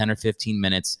about 10 or 15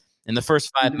 minutes. In the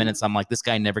first 5 minutes, I'm like, this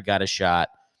guy never got a shot.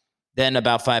 Then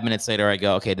about 5 minutes later, I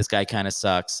go, okay, this guy kind of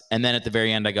sucks. And then at the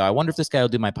very end, I go, I wonder if this guy will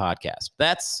do my podcast.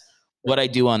 That's what I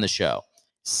do on the show.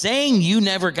 Saying you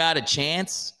never got a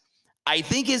chance, I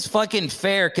think is fucking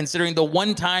fair considering the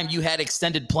one time you had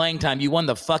extended playing time, you won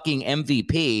the fucking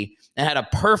MVP and had a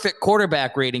perfect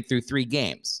quarterback rating through 3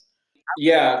 games.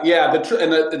 Yeah.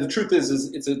 The truth is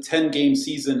it's a 10-game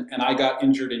season, and I got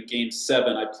injured in Game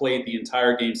 7. I played the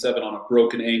entire Game 7 on a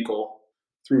broken ankle,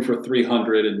 threw for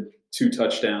 300 and 2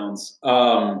 touchdowns.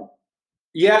 That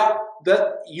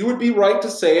you would be right to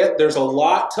say it. There's a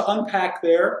lot to unpack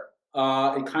there.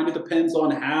 It kind of depends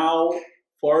on how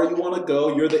far you want to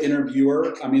go. You're the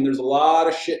interviewer. I mean, there's a lot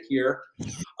of shit here.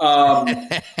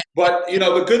 But,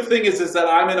 the good thing is that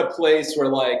I'm in a place where,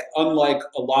 like, unlike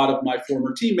a lot of my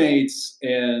former teammates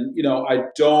and, I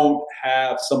don't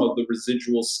have some of the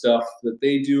residual stuff that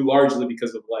they do, largely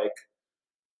because of, like,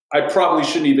 I probably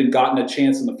shouldn't even gotten a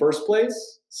chance in the first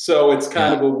place. So it's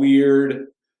kind of a weird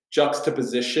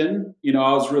juxtaposition.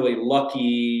 I was really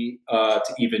lucky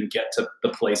to even get to the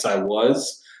place I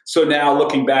was. So now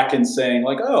looking back and saying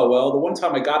like, oh, well, the one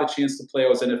time I got a chance to play, I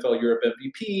was NFL Europe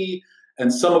MVP.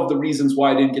 And some of the reasons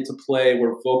why I didn't get to play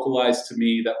were vocalized to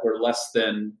me that were less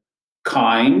than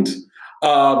kind.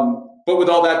 But with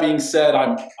all that being said,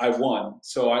 I won.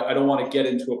 So I don't want to get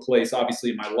into a place,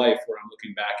 obviously, in my life where I'm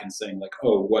looking back and saying like,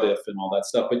 oh, what if and all that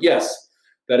stuff. But yes,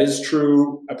 that is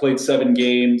true. I played 7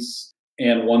 games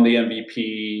and won the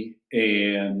MVP.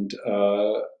 And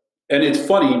it's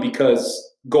funny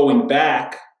because going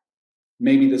back,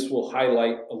 maybe this will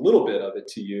highlight a little bit of it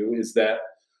to you, is that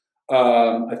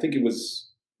I think it was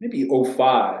maybe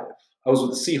 2005. I was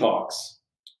with the Seahawks.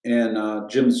 And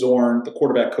Jim Zorn, the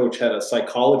quarterback coach, had a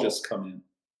psychologist come in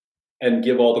and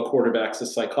give all the quarterbacks a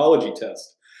psychology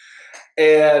test.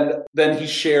 And then he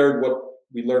shared what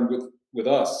we learned with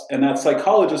us. And that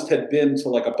psychologist had been to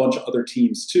like a bunch of other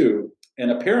teams too. And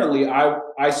apparently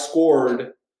I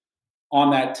scored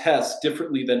on that test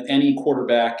differently than any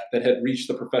quarterback that had reached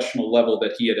the professional level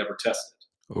that he had ever tested.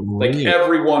 Oh, really? Like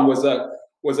everyone was a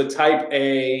type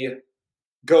A,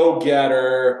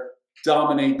 go-getter,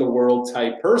 dominate the world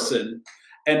type person.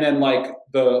 And then like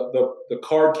the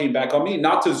card came back on me,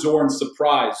 not to Zorn's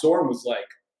surprise. Zorn was like,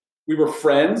 we were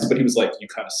friends, but he was like, you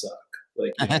kind of suck.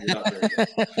 Like, you're not very good.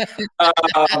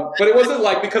 But it wasn't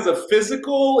like because of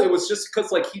physical. It was just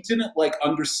because like he didn't like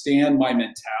understand my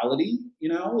mentality,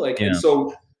 And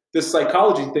so this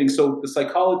psychology thing. So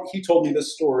he told me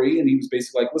this story, and he was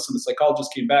basically like, listen, the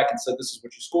psychologist came back and said, this is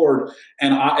what you scored.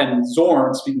 And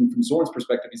Zorn, speaking from Zorn's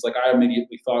perspective, he's like, I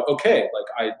immediately thought, okay,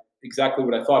 like exactly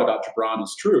what I thought about Gibran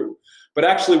is true. But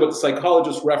actually what the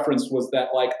psychologist referenced was that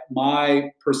like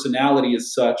my personality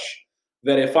is such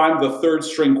that if I'm the third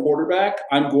string quarterback,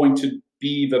 I'm going to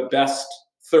be the best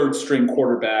third string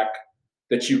quarterback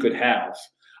that you could have.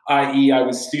 I.e., I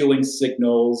was stealing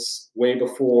signals way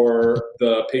before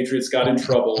the Patriots got in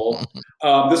trouble.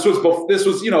 This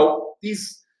was,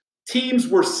 these teams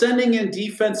were sending in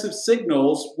defensive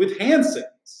signals with hand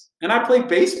signals. And I played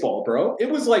baseball, bro.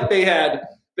 It was like they had,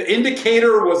 the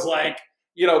indicator was like,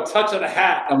 touch of the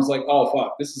hat. I was like, oh,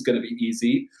 fuck, this is going to be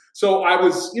easy. So I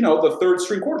was, the third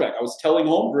string quarterback. I was telling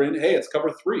Holmgren, hey, it's cover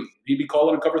 3. He'd be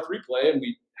calling a cover 3 play, and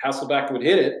Hasselbeck would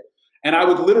hit it. And I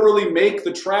would literally make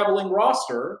the traveling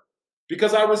roster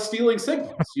because I was stealing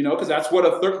signals, because that's what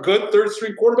a good third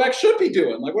string quarterback should be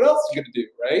doing. Like, what else are you going to do,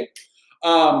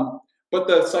 right? But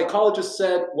the psychologist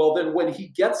said, well, then when he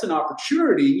gets an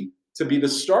opportunity to be the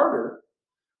starter,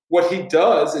 what he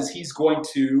does is he's going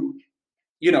to,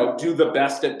 do the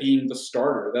best at being the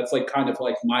starter. That's like kind of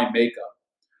like my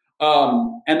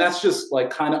makeup. And that's just like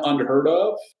kind of unheard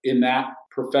of in that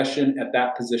profession at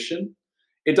that position.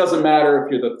 It doesn't matter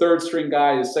if you're the third string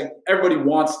guy, it's like everybody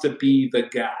wants to be the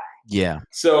guy. Yeah.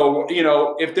 So,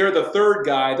 if they're the third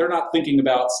guy, they're not thinking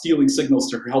about stealing signals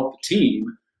to help the team.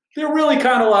 They're really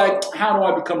kind of like, how do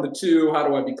I become the two? How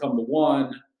do I become the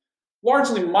one?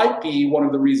 Largely might be one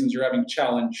of the reasons you're having a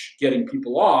challenge getting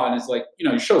people on is like,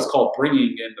 your show's called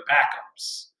Bringing in the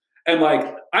Backups. And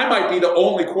like, I might be the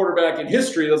only quarterback in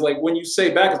history that's like, when you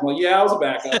say backups, I'm like, yeah, I was a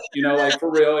backup, like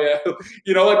for real. Yeah.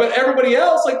 But everybody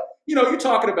else, like, you're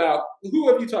talking about,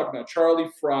 who have you talked about? Charlie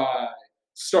Fry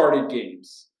started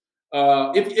games.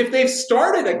 If they've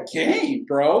started a game,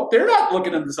 bro, they're not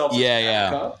looking at themselves as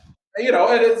backup. And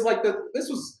it's like this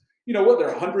was, there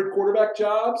are 100 quarterback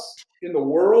jobs in the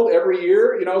world every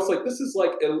year. It's like, this is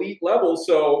like elite level.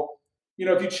 So,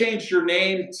 if you change your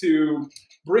name to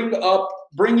bring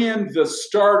in the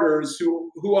starters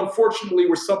who unfortunately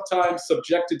were sometimes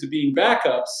subjected to being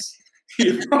backups,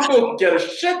 you probably get a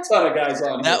shit ton of guys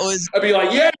on here. I'd be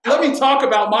like, yeah, let me talk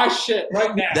about my shit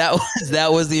right now.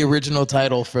 That was the original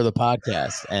title for the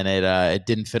podcast, and it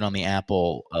didn't fit on the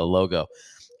Apple logo.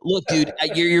 Look, dude,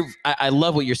 I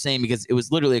love what you're saying because it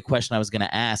was literally a question I was going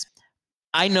to ask.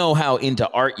 I know how into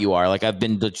art you are. Like I've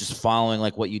been just following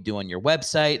like what you do on your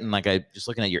website, and like I just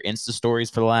looking at your Insta stories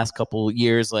for the last couple of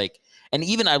years. Like, and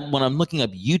even when I'm looking up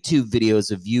YouTube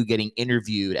videos of you getting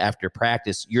interviewed after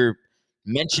practice, you're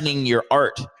mentioning your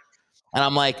art, and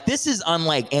I'm like, this is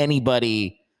unlike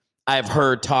anybody I've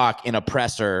heard talk in a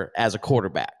presser as a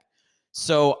quarterback.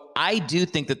 So I do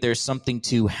think that there's something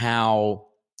to how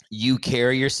you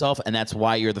carry yourself, and that's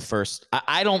why you're the first.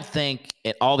 I don't think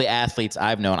all the athletes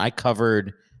I've known,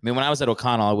 when I was at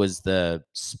O'Connell, I was the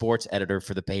sports editor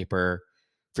for the paper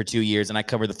for 2 years, and I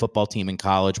covered the football team in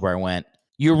college where I went.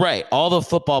 You're right. All the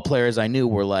football players I knew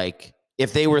were like,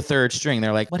 if they were third string,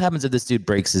 they're like, what happens if this dude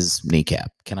breaks his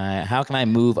kneecap? How can I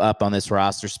move up on this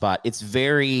roster spot? It's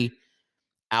very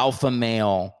alpha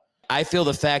male. I feel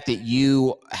the fact that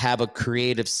you have a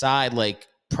creative side, like,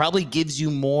 probably gives you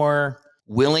more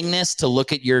willingness to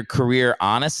look at your career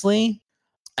honestly.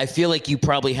 I feel like you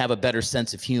probably have a better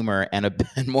sense of humor and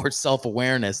more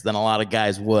self-awareness than a lot of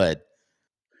guys would.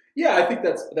 Yeah, I think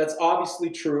that's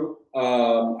obviously true.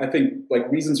 I think like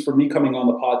reasons for me coming on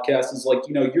the podcast is like,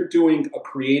 you're doing a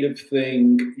creative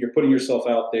thing. You're putting yourself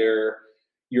out there.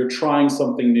 You're trying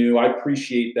something new. I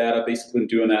appreciate that. I've basically been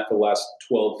doing that for the last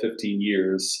 12, 15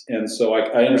 years. And so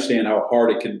I understand how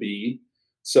hard it can be.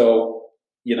 So,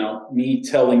 me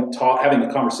having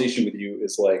a conversation with you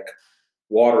is like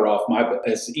water off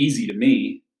it's easy to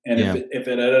me. And if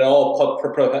it at all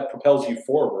propels you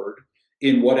forward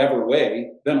in whatever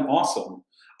way, then awesome.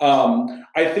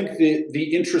 I think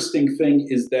the interesting thing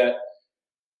is that,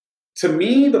 to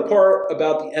me, the part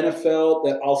about the NFL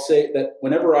that I'll say that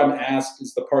whenever I'm asked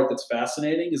is the part that's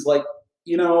fascinating is like,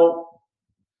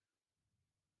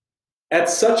 at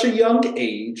such a young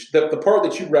age, the part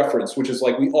that you referenced, which is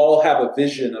like we all have a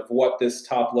vision of what this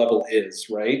top level is,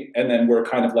 right? And then we're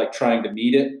kind of like trying to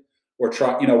meet it, or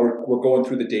we're going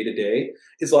through the day to day.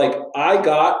 Is like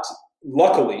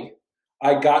luckily,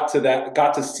 I got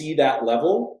to see that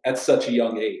level at such a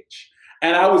young age,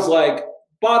 and I was like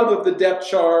bottom of the depth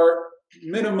chart,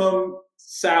 minimum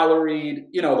salaried,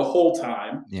 the whole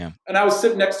time. Yeah. And I was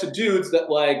sitting next to dudes that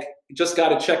like just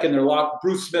got a check in their locker.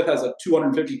 Bruce Smith has a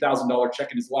 $250,000 check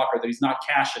in his locker that he's not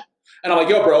cashing. And I'm like,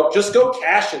 yo, bro, just go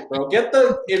cash it, bro. Get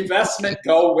the investment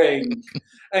going.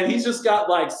 And he's just got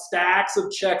like stacks of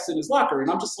checks in his locker.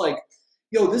 And I'm just like,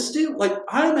 yo, this dude, like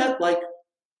I'm at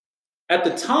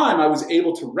the time I was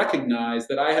able to recognize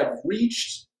that I have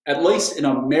reached, at least in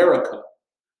America,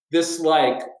 this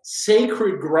like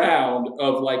sacred ground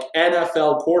of like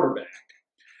NFL quarterback.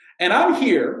 And I'm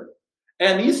here,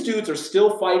 and these dudes are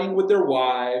still fighting with their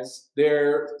wives.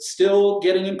 They're still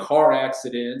getting in car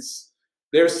accidents.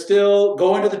 They're still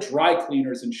going to the dry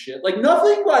cleaners and shit. Like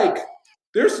nothing like,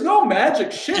 there's no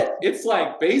magic shit. It's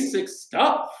like basic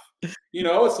stuff.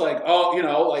 It's like,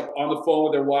 like on the phone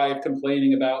with their wife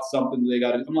complaining about something they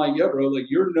got. I'm like, yeah, bro, like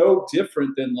you're no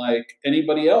different than like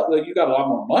anybody else. Like you got a lot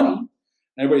more money.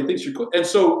 Everybody thinks you're cool. And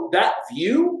so that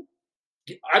view,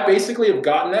 I basically have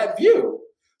gotten that view.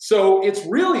 So it's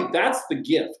really, that's the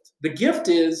gift. The gift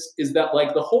is that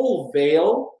like the whole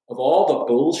veil of all the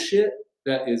bullshit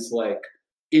that is like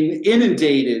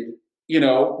inundated,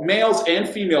 males and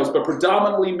females, but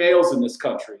predominantly males in this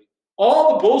country.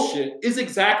 All the bullshit is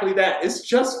exactly that. It's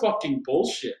just fucking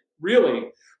bullshit, really.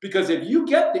 Because if you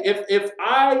get if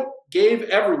I gave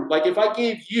if I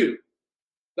gave you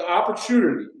the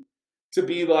opportunity to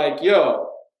be like, yo,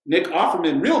 Nick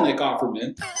Offerman, real Nick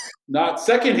Offerman, not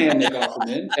secondhand Nick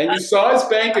Offerman, and you saw his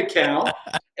bank account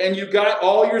and you got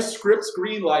all your scripts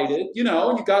green lighted, you know,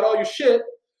 and you got all your shit,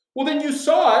 well, then you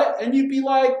saw it and you'd be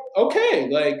like, okay,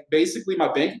 like basically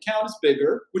my bank account is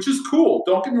bigger, which is cool.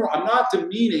 Don't get me wrong. I'm not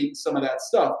demeaning some of that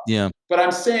stuff. Yeah. But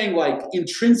I'm saying like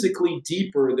intrinsically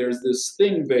deeper, there's this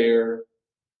thing there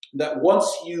that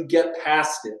once you get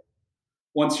past it,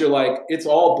 once you're like, it's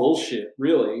all bullshit,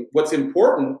 really. What's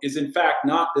important is, in fact,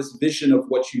 not this vision of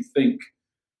what you think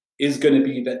is going to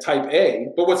be that type A,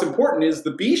 but what's important is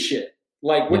the B shit,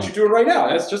 like what you're doing right now.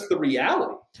 That's just the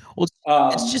reality. Well,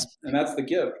 it's just, and that's the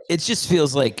gift. It just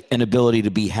feels like an ability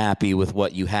to be happy with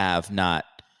what you have, not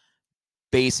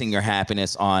basing your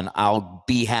happiness on, I'll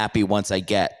be happy once I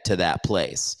get to that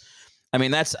place. I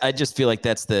mean, I just feel like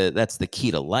that's the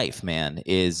key to life, man,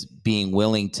 is being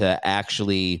willing to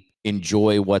actually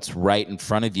enjoy what's right in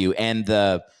front of you. And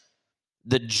the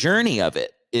journey of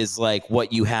it is like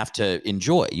what you have to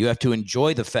enjoy. You have to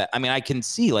enjoy the fact. I mean, I can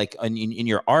see like in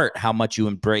your art, how much you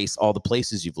embrace all the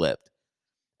places you've lived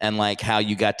and like how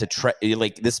you got to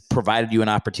like this provided you an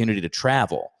opportunity to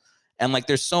travel. And like,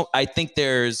 I think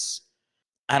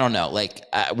I don't know, like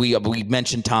we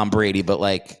mentioned Tom Brady, but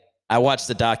like, I watched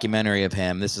the documentary of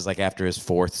him. This is like after his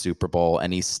 4th Super Bowl,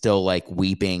 and he's still like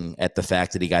weeping at the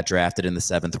fact that he got drafted in the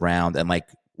 7th round and like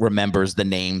remembers the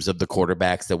names of the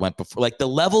quarterbacks that went before. Like the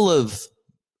level of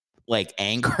like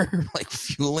anger, like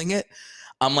fueling it.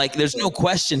 I'm like, there's no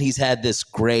question he's had this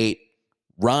great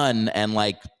run, and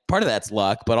like part of that's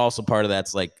luck, but also part of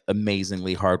that's like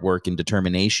amazingly hard work and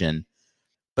determination.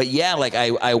 But yeah, like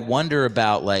I wonder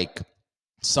about like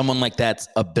someone like that's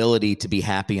ability to be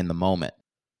happy in the moment.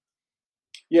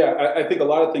 Yeah, I think a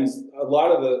lot of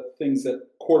the things that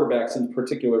quarterbacks in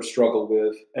particular struggle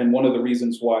with, and one of the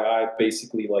reasons why I've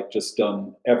basically like just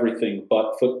done everything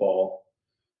but football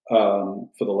for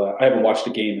the last, I haven't watched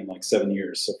a game in like 7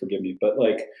 years, so forgive me, but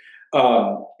like,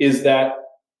 is that,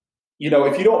 you know,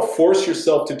 if you don't force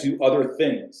yourself to do other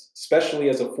things, especially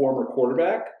as a former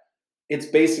quarterback, it's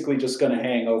basically just going to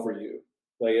hang over you.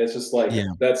 Like, it's just like,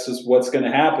 that's just what's going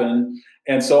to happen.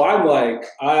 And so I'm like,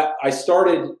 I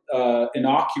started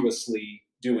innocuously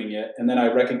doing it. And then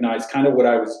I recognized kind of what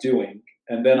I was doing.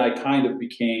 And then I kind of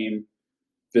became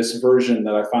this version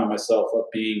that I find myself of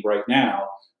being right now,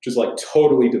 which is like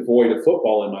totally devoid of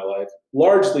football in my life,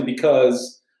 largely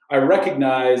because I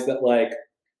recognize that, like,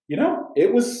 you know,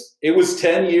 it was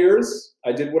 10 years.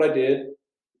 I did what I did.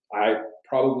 I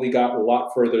probably got a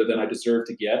lot further than I deserved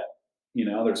to get. You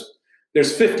know,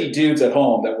 there's 50 dudes at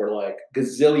home that were like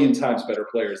gazillion times better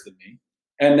players than me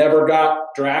and never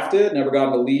got drafted, never got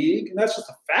in the league. And that's just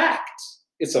a fact.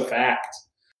 It's a fact.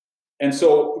 And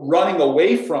so running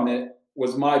away from it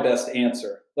was my best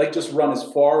answer. Like, just run as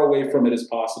far away from it as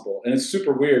possible. And it's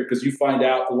super weird because you find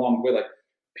out along the way, like,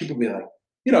 people be like,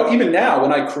 you know, even now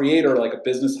when I create or like a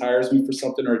business hires me for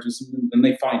something or do something, and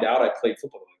they find out I played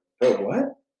football, like, oh,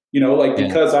 what? You know, like,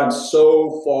 because I'm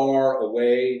so far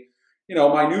away. You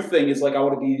know, my new thing is like, I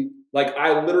want to be like,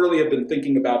 I literally have been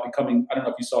thinking about becoming, I don't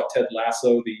know if you saw Ted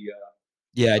Lasso,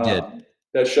 I did.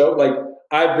 That show. Like,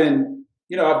 I've been,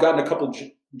 you know, I've gotten a couple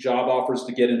job offers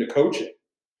to get into coaching.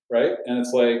 Right. And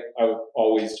it's like, I've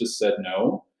always just said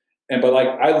no. But like,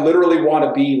 I literally want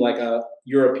to be like a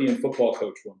European football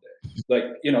coach one day. Like,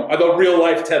 you know, the real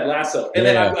life Ted Lasso. And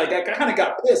then I kind of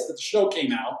got pissed that the show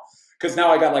came out because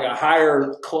now I got like a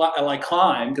higher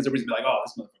climb because everybody's be like, oh,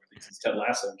 this motherfucker thinks it's Ted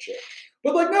Lasso and shit.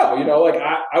 But like, no, you know, like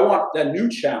I want that new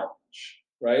challenge,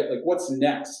 right? Like, what's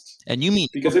next? And you mean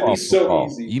because it'd be so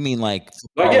easy. You mean like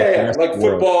like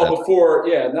football before,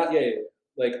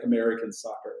 like American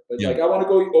soccer. But like, I want to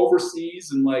go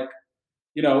overseas and like,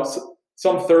 you know,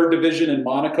 some third division in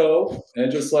Monaco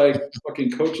and just like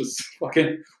fucking coach a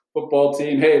fucking football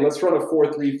team. Hey, let's run a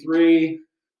 4-3-3. I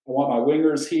want my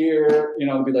wingers here. You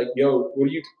know, and be like, yo, what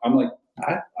do you? I'm like,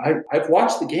 I've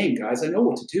watched the game, guys. I know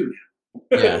what to do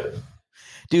now. Yeah.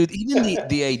 Dude, even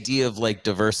the idea of like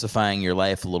diversifying your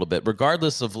life a little bit,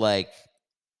 regardless of like,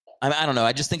 I don't know.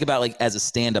 I just think about like as a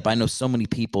stand-up, I know so many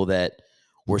people that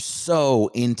were so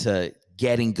into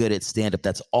getting good at stand-up.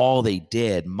 That's all they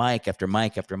did. Mic after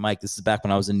mic after mic. This is back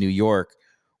when I was in New York,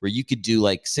 where you could do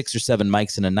like 6 or 7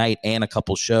 mics in a night and a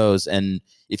couple shows. And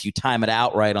if you time it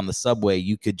out right on the subway,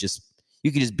 you could just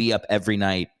be up every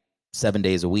night, 7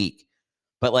 days a week.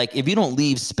 But like, if you don't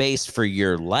leave space for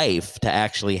your life to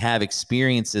actually have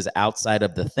experiences outside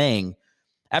of the thing,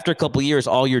 after a couple of years,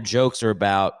 all your jokes are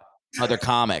about other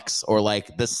comics or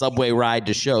like the subway ride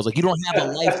to shows. Like, you don't have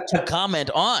a life to comment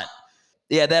on.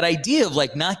 Yeah, that idea of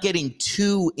like not getting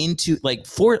too into like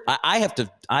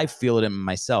I feel it in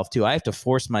myself too. I have to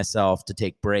force myself to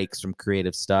take breaks from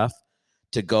creative stuff,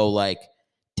 to go like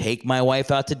take my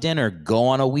wife out to dinner, go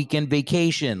on a weekend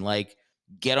vacation, like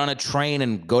get on a train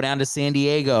and go down to San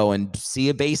Diego and see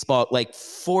a baseball, like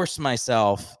force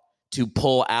myself to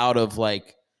pull out of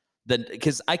like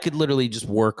because I could literally just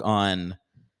work on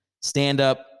stand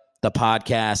up, the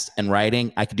podcast, and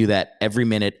writing. I could do that every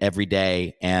minute, every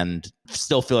day, and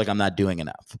still feel like I'm not doing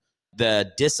enough.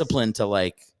 The discipline to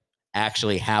like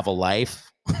actually have a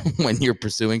life when you're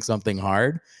pursuing something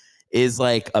hard is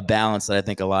like a balance that I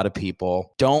think a lot of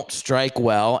people don't strike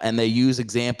well. And they use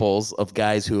examples of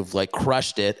guys who have like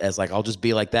crushed it as like, I'll just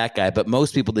be like that guy. But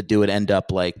most people that do it end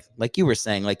up like you were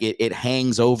saying, like it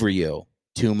hangs over you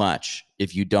too much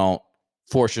if you don't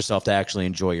force yourself to actually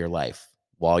enjoy your life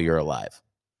while you're alive.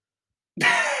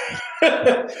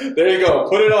 There you go.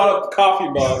 Put it on a coffee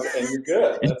mug and you're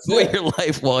good. That's Enjoy it. your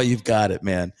life while you've got it,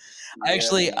 man. Yeah.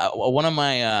 Actually, one of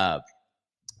my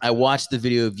I watched the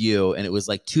video of you, and it was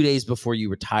like 2 days before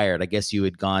you retired. I guess you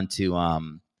had gone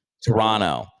to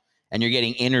Toronto, and you're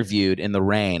getting interviewed in the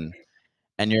rain,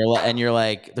 and you're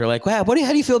like, they're like, wow, how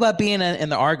do you feel about being in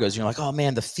the Argos? And you're like, oh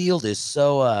man, the field is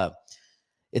so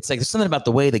it's like there's something about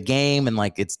the way the game and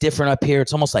like it's different up here.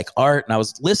 It's almost like art. And I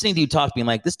was listening to you talk, being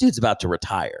like, this dude's about to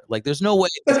retire. Like, there's no way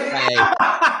this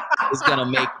guy is gonna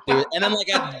make it. And then like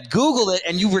I Googled it,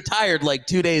 and you retired like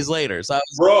 2 days later. So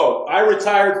Bro, I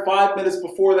retired 5 minutes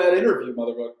before that interview,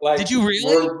 motherfucker. Like, did you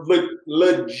really?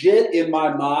 Legit in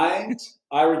my mind,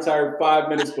 I retired 5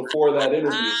 minutes before that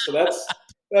interview. So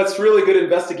that's really good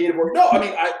investigative work. No, I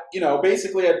mean,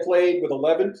 basically I played with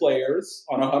 11 players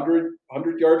on a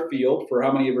 100-yard field for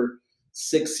how many ever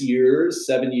 6 years,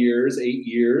 7 years, 8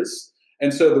 years.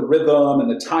 And so the rhythm and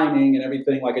the timing and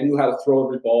everything, like I knew how to throw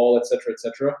every ball, et cetera, et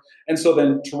cetera. And so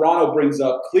then Toronto brings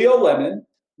up Cleo Lemon,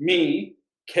 me,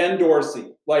 Ken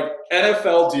Dorsey, like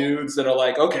NFL dudes that are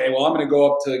like, okay, well, I'm going to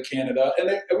go up to Canada. And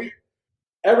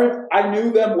I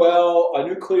knew them well. I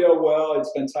knew Cleo well. I'd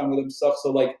spent time with them and stuff.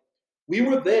 So like, we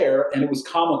were there, and it was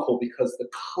comical because the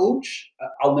coach,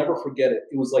 I'll never forget it.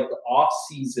 It was like the off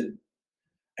season,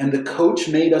 and the coach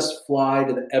made us fly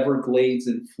to the Everglades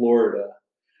in Florida,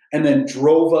 and then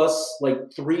drove us like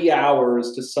 3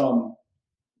 hours to some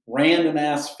random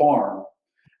ass farm,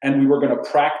 and we were going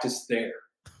to practice there.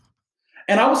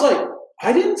 And I was like,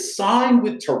 I didn't sign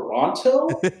with Toronto,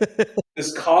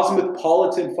 this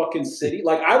cosmopolitan fucking city.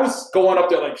 Like, I was going up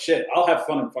there like, shit, I'll have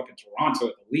fun in fucking Toronto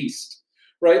at the least.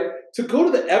 Right? To go to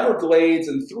the Everglades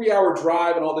and 3 hour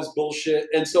drive and all this bullshit.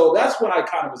 And so that's when I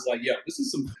kind of was like, yo, this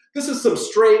is some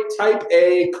straight type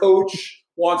A coach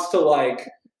wants to like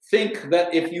think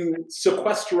that if you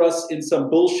sequester us in some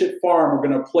bullshit farm, we're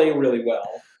going to play really well.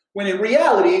 When in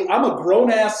reality, I'm a grown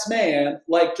ass man,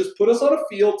 like just put us on a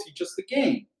field, teach us the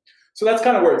game. So that's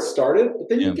kind of where it started. But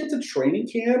then you get to training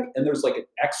camp and there's like an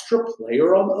extra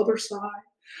player on the other side.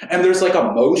 And there's like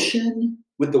a motion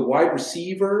with the wide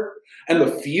receiver, and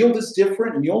the field is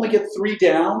different, and you only get 3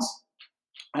 downs.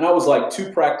 And I was like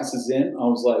 2 practices in, I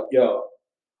was like, yo,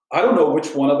 I don't know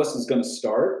which one of us is going to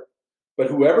start, but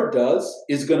whoever does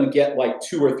is going to get like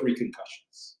 2 or 3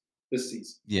 concussions this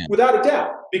season. Yeah. Without a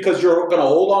doubt, because you're going to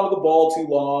hold on to the ball too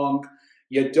long.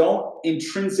 You don't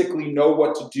intrinsically know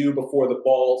what to do before the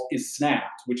ball is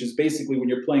snapped, which is basically when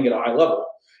you're playing at a high level.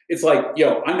 It's like,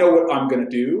 yo, I know what I'm going to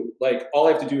do. Like, all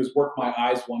I have to do is work my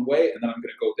eyes one way, and then I'm going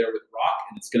to go there with the rock,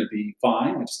 and it's going to be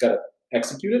fine. I just got to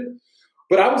execute it.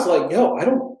 But I was like, yo, I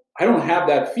don't have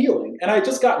that feeling. And I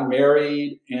just got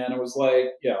married, and I was like,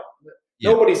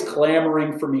 nobody's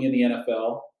clamoring for me in the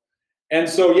NFL. And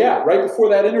so, right before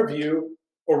that interview,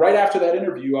 or right after that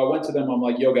interview, I went to them. I'm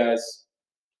like, yo, guys,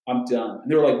 I'm done.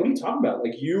 And they were like, what are you talking about?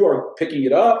 Like, you are picking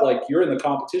it up. Like, you're in the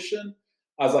competition.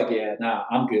 I was like,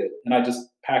 I'm good. And I just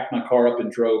packed my car up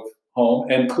and drove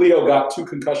home. And Cleo got 2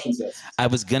 concussions. I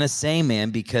was going to say, man,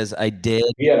 because I did.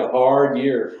 He had a hard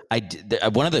year. I did.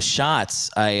 One of the shots,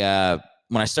 when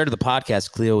I started the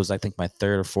podcast, Cleo was, I think, my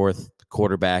 3rd or 4th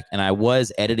quarterback. And I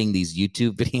was editing these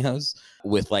YouTube videos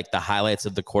with like the highlights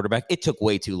of the quarterback. It took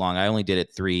way too long. I only did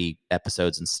it 3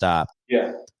 episodes and stopped.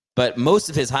 Yeah. But most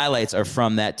of his highlights are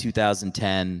from that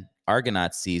 2010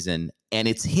 Argonauts season. And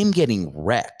it's him getting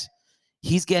wrecked.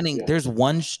 He's getting, there's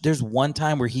one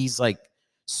time where he's like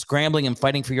scrambling and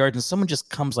fighting for yards, and someone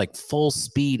just comes like full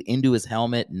speed into his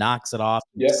helmet, knocks it off.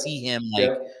 You see him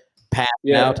like pass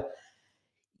out.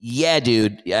 Yeah,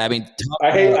 dude. Yeah, I mean,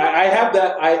 I have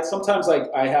that. Sometimes like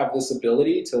I have this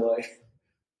ability to like,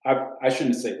 I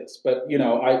shouldn't say this, but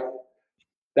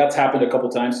that's happened a couple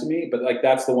times to me, but like,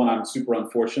 that's the one I'm super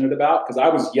unfortunate about. Cause I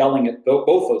was yelling at both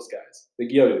those guys, the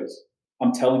Gyodos.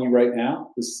 I'm telling you right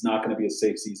now, this is not going to be a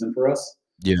safe season for us.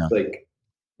 Yeah. Like,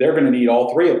 they're going to need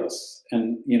all three of us.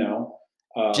 And,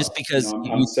 just because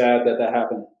I'm sad that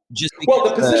happened. Well,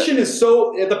 the position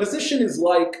is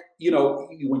like,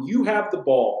 when you have the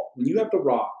ball, when you have the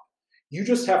rock, you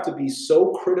just have to be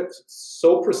so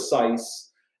so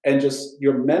precise, and just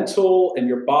your mental and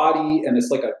your body, and it's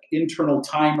like an internal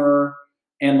timer.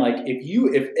 And like,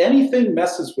 if anything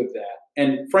messes with that,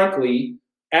 and frankly,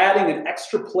 adding an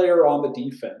extra player on the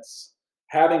defense,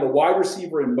 having a wide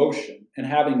receiver in motion, and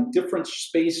having different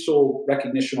spatial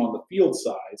recognition on the field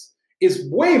size is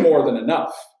way more than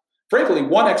enough. Frankly,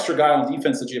 one extra guy on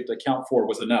defense that you have to account for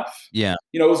was enough. Yeah.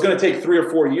 It was going to take 3 or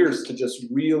 4 years to just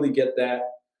really get that,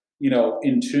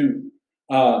 in tune.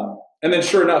 And then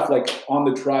sure enough, like on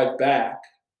the drive back,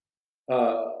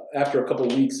 after a couple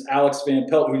of weeks, Alex Van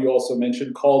Pelt, who you also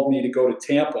mentioned, called me to go to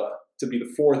Tampa to be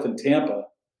the fourth in Tampa.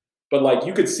 But like,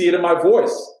 you could see it in my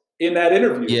voice in that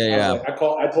interview. Yeah. I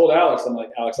told Alex, I'm like,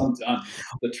 Alex, I'm done.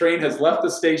 The train has left the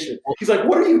station. He's like,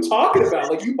 what are you talking about?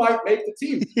 Like, you might make the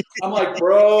team. I'm like,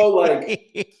 bro, like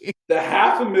the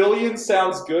 500,000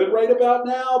 sounds good right about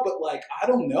now, but like, I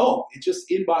don't know. It just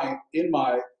in my,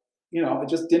 it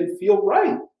just didn't feel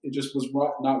right. It just was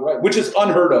not right, which is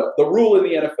unheard of. The rule in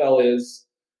the NFL is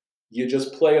you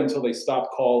just play until they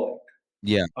stop calling.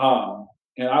 Yeah.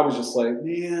 And I was just like,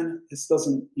 man, this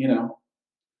doesn't,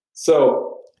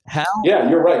 So how? Yeah,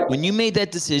 you're right. When you made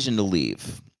that decision to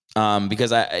leave,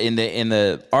 because in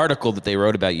the article that they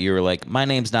wrote about you, you were like, my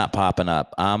name's not popping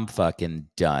up. I'm fucking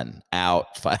done. Out.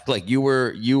 Like you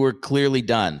were clearly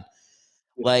done.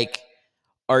 Like,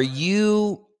 are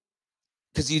you?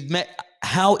 Because you'd met.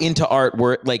 How into art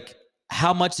were like?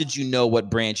 How much did you know what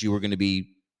branch you were going to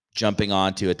be jumping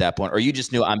onto at that point, or you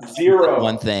just knew I'm zero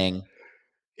one thing?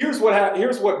 Here's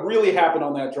what really happened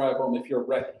on that drive home. If you're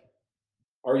ready,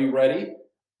 are you ready?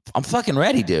 I'm fucking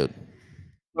ready, dude.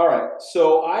 All right.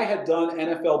 So I had done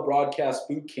NFL broadcast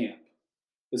boot camp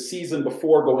the season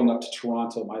before going up to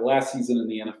Toronto, my last season in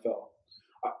the NFL.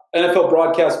 NFL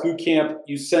broadcast boot camp,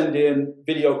 you send in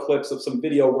video clips of some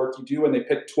video work you do, and they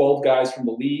pick 12 guys from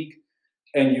the league,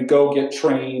 and you go get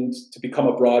trained to become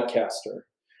a broadcaster.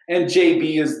 And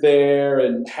JB is there,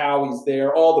 and Howie's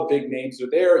there. All the big names are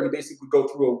there, and you basically go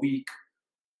through a week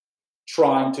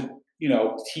trying to,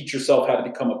 teach yourself how to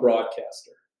become a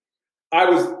broadcaster. I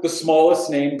was the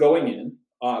smallest name going in,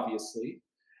 obviously.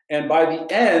 And by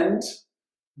the end,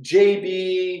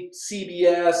 JB,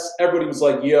 CBS, everybody was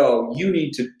like, yo, you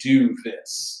need to do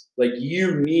this. Like,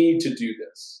 you need to do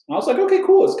this. And I was like, okay,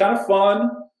 cool. It's kind of fun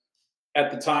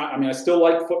at the time. I mean, I still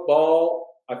like football.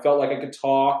 I felt like I could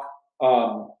talk.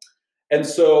 And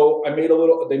so they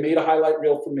made a highlight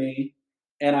reel for me.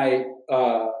 And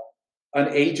an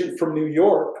agent from New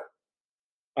York,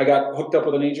 I got hooked up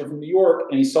with an agent from New York,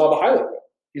 and he saw the highlight reel.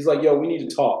 He's like, yo, we need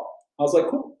to talk. I was like,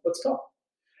 cool, let's talk.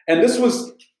 And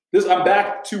I'm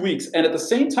back 2 weeks. And at the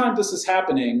same time this is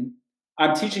happening,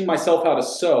 I'm teaching myself how to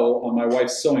sew on my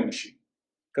wife's sewing machine.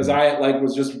 Because I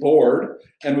was just bored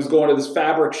and was going to this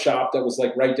fabric shop that was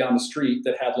like right down the street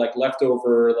that had like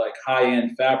leftover like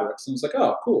high-end fabrics. And I was like,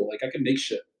 oh, cool. Like I can make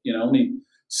shit, let me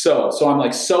sew. So I'm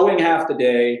like sewing half the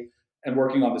day and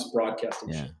working on this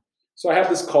broadcasting shit. So I have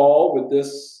this call with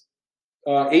this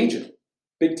agent,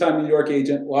 big time New York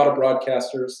agent, a lot of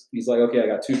broadcasters. He's like, okay, I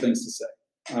got 2 things to say.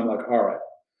 I'm like, all right.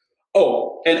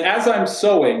 Oh, and as I'm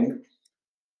sewing,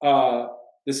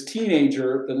 this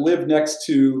teenager that lived next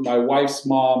to my wife's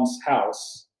mom's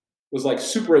house was like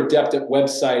super adept at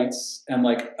websites and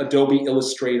like Adobe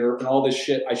Illustrator and all this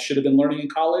shit I should have been learning in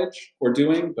college or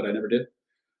doing, but I never did.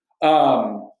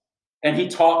 And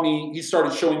he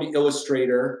started showing me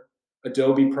Illustrator,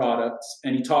 Adobe products,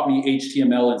 and he taught me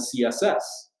HTML and CSS.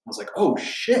 I was like, oh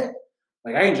shit.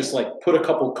 Like I can just like put a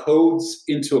couple codes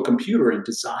into a computer and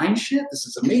design shit. This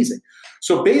is amazing.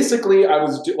 So basically I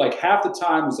was like half the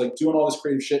time was like doing all this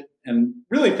creative shit and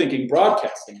really thinking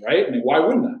broadcasting, right? I mean, why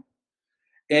wouldn't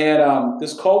I? And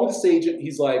this call with this agent,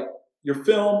 he's like, your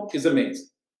film is amazing.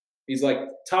 He's like,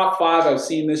 top 5 I've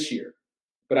seen this year,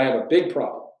 but I have a big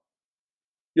problem.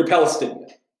 You're Palestinian.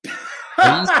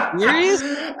 Are you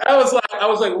serious? I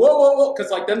was like, whoa. Cause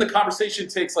like then the conversation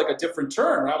takes like a different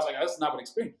turn. I was like, that's not what I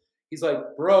experienced. He's like,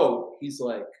 bro,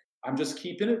 I'm just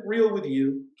keeping it real with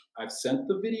you. I've sent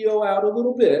the video out a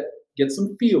little bit, get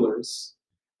some feelers.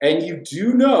 And you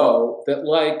do know that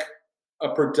like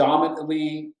a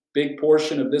predominantly big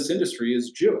portion of this industry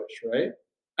is Jewish, right?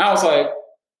 I was like,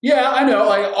 yeah, I know.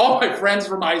 Like all my friends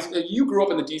you grew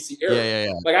up in the DC area.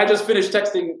 Yeah. Like I just finished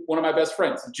texting one of my best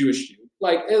friends, a Jewish Jew.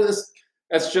 Like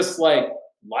that's just like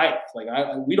life. Like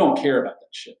we don't care about that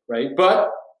shit, right? But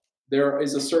there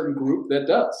is a certain group that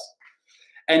does.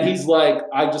 And he's like,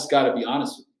 I just got to be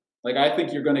honest with you. Like, I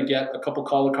think you're going to get a couple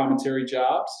color commentary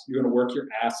jobs. You're going to work your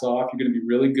ass off. You're going to be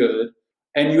really good.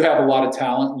 And you have a lot of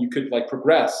talent and you could like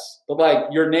progress. But like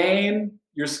your name,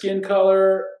 your skin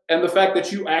color, and the fact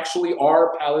that you actually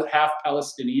are half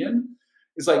Palestinian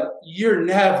is like, you're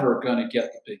never going to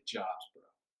get the big jobs, bro.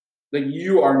 Like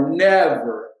you are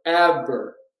never,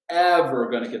 ever, ever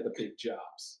going to get the big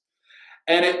jobs.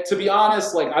 And it, to be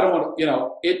honest, like I don't want to, you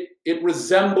know, it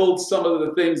resembled some of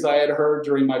the things I had heard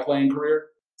during my playing career,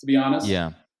 to be honest.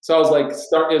 Yeah. So I was like,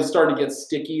 it was starting to get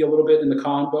sticky a little bit in the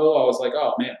convo. I was like,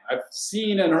 oh man, I've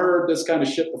seen and heard this kind of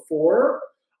shit before.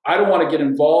 I don't want to get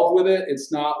involved with it.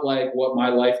 It's not like what my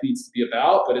life needs to be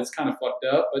about, but it's kind of fucked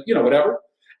up, but you know, whatever.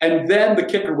 And then the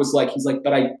kicker was like, he's like,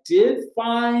 but I did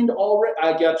find already,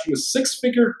 I got you a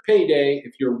 6-figure payday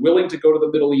if you're willing to go to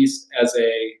the Middle East as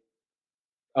a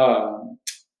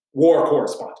war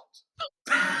correspondent.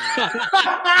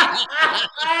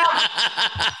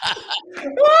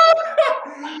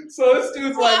 So this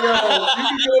dude's like, yo, you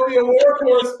can go be a war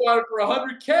correspondent for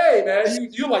 $100K, man.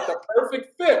 You're like the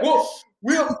perfect fit.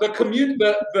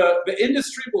 The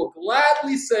industry will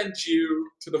gladly send you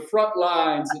to the front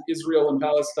lines in Israel and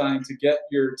Palestine to get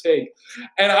your take.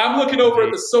 And I'm looking over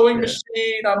at the sewing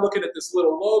machine. I'm looking at this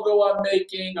little logo I'm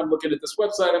making. I'm looking at this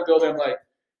website I'm building. I'm like,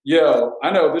 yo,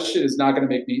 I know this shit is not going to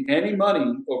make me any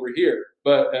money over here,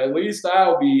 but at least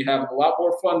I'll be having a lot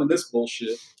more fun than this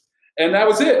bullshit. And that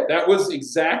was it. That was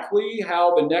exactly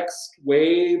how the next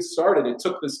wave started. It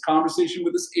took this conversation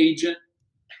with this agent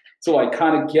to like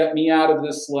kind of get me out of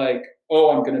this like,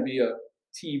 oh, I'm going to be a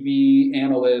TV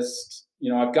analyst.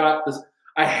 You know, I've got this.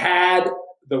 I had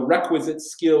the requisite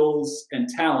skills and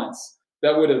talents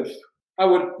that would have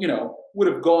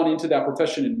gone into that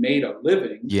profession and made a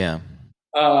living. Yeah.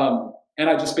 And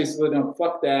I just basically no,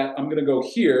 fuck that. I'm going to go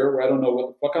here where I don't know what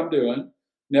the fuck I'm doing.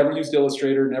 Never used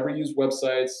Illustrator, never used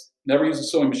websites, never used a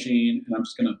sewing machine. And I'm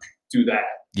just going to do that.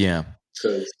 Yeah.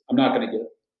 Because I'm not going to get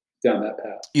down that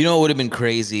path. You know what would have been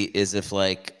crazy is if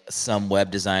like some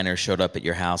web designer showed up at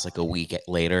your house like a week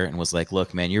later and was like,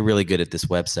 look, man, you're really good at this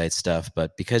website stuff,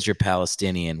 but because you're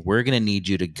Palestinian, we're going to need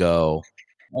you to go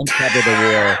uncover the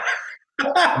war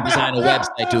and design a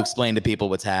website to explain to people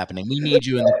what's happening. We need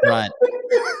you in the front.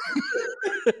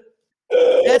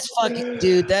 That's fucking,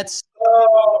 dude, that's...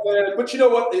 Oh, man. But you know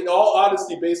what? In all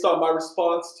honesty, based on my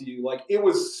response to you, like it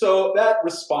was so, that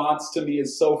response to me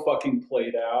is so fucking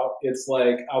played out. It's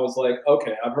like, I was like,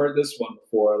 okay, I've heard this one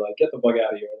before. Like, get the fuck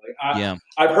out of here. Like,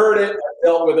 I've heard it. I've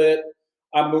dealt with it.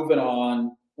 I'm moving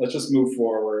on. Let's just move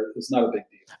forward. It's not a big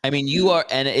deal. I mean, you are,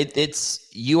 and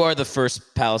you are the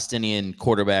first Palestinian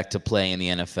quarterback to play in the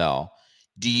NFL.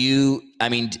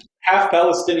 Half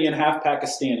Palestinian, half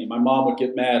Pakistani. My mom would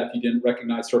get mad if you didn't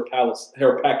recognize her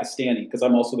Pakistani, because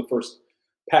I'm also the first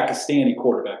Pakistani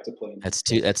quarterback to play. That's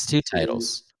two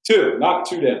titles. Two, not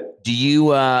two down. Do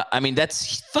you?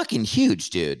 That's fucking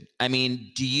huge, dude. I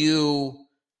mean,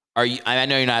 I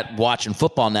know you're not watching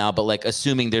football now, but like,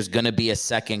 assuming there's going to be a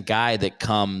second guy that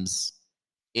comes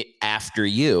after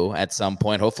you at some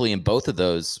point, hopefully in both of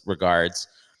those regards.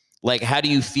 Like, how do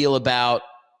you feel about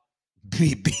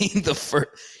being the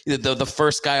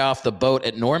first guy off the boat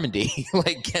at Normandy?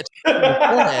 Like, get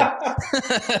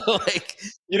like,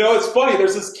 you know, it's funny.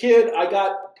 There's this kid I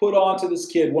got put onto. This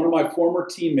kid, one of my former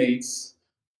teammates.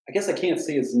 I guess I can't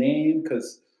say his name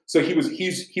because he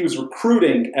was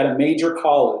recruiting at a major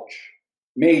college,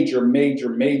 major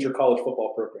college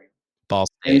football program. Ball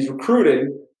State. And he's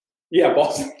recruiting. Yeah,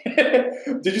 Ball State.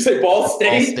 Did you say Ball State?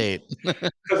 Ball State.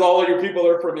 Because all of your people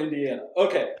are from Indiana.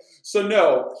 Okay. So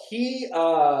no, he's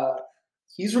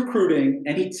recruiting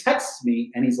and he texts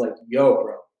me and he's like, yo,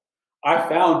 bro, I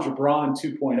found Jabron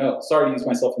 2.0. Sorry to use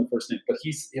myself in the first name, but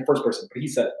he's in first person, but he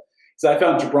said it. He said, I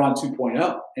found Jabron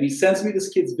 2.0. And he sends me this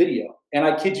kid's video. And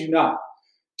I kid you not,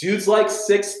 dude's like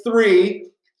 6'3",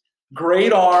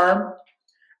 great arm,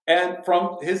 and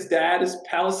from his dad is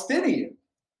Palestinian.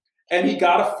 And he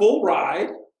got a full ride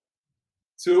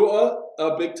to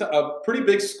a pretty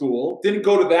big school. Didn't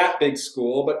go to that big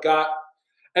school, but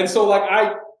and so like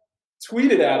I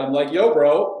tweeted at him like, yo,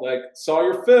 bro, like saw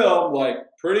your film, like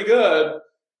pretty good.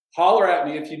 Holler at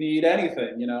me if you need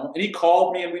anything, you know? And he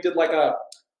called me and we did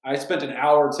I spent an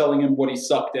hour telling him what he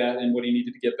sucked at and what he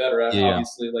needed to get better at. Yeah.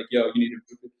 Obviously, like, yo, you need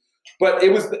to. But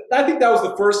I think that was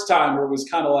the first time where it was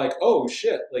kind of like, oh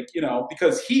shit, like, you know,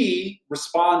 because he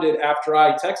responded after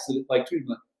I texted it, like, tweeted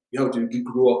like, yo, dude, we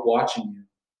grew up watching you,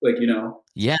 like, you know.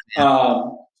 Yeah.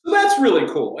 So that's really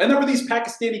cool. And there were these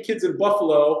Pakistani kids in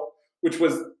Buffalo, which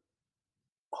was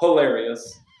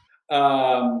hilarious.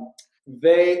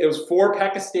 It was 4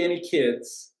 Pakistani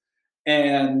kids,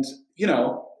 and you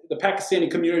know, the Pakistani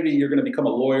community, you're going to become a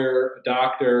lawyer, a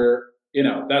doctor.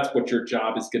 That's what your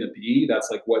job is going to be. That's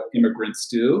like what immigrants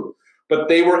do. But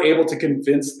they were able to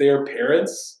convince their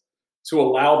parents to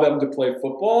allow them to play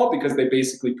football because they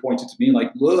basically pointed to me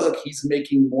like, look, he's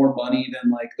making more money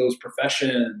than like those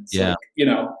professions. Yeah.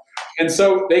 Like, and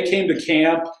so they came to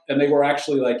camp and they were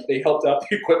actually like, they helped out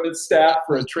the equipment staff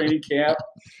for a training camp.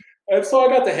 And so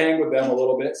I got to hang with them a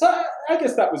little bit. So I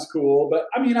guess that was cool. But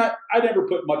I mean, I never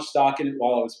put much stock in it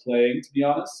while I was playing, to be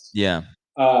honest. Yeah.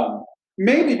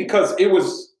 Maybe because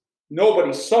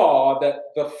nobody saw that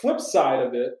the flip side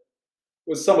of it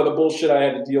was some of the bullshit I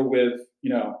had to deal with,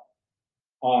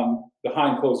 on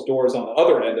behind closed doors on the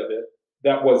other end of it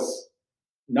that was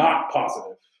not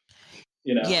positive.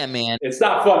 Yeah, man. It's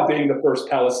not fun being the first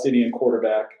Palestinian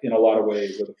quarterback in a lot of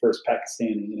ways, or the first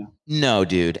Pakistani, No,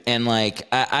 dude. And like,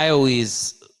 I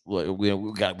always,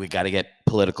 we got to get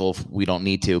political if we don't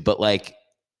need to, but like,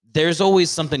 there's always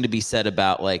something to be said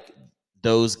about like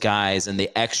those guys and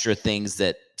the extra things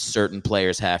that certain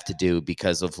players have to do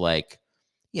because of like,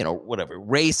 whatever,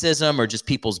 racism or just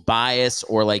people's bias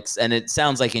or like, and it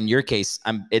sounds like in your case,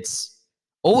 I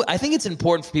think it's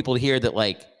important for people to hear that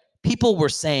like people were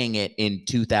saying it in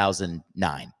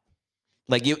 2009.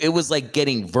 Like it was like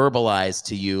getting verbalized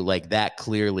to you like that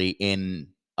clearly in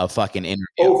a fucking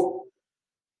interview.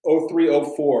 03,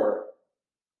 04.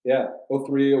 Yeah.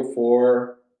 03,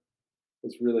 04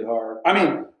 was really hard. I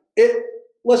mean,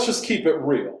 let's just keep it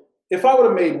real. If I would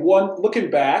have made looking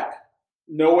back,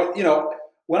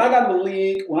 when I got in the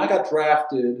league, when I got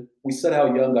drafted, we said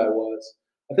how young I was.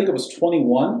 I think it was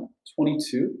 21,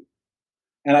 22.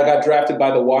 And I got drafted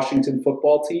by the Washington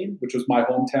football team, which was my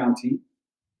hometown team.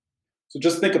 So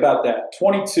just think about that.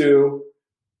 22,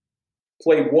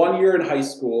 played 1 year in high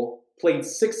school, played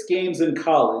 6 games in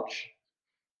college,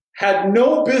 had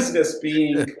no business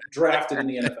being drafted in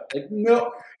the NFL. Like,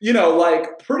 no,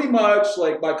 like pretty much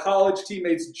like my college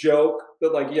teammates joke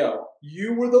that like, yo,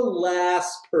 you were the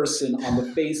last person on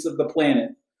the face of the planet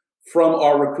from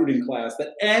our recruiting class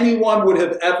that anyone would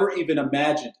have ever even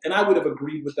imagined. And I would have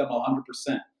agreed with them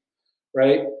 100%.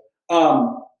 Right.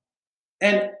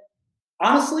 And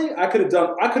honestly, I could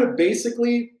have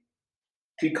basically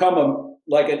become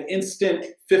an instant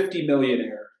 50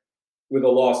 millionaire with a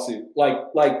lawsuit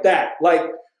like that.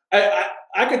 Like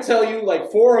I could tell you like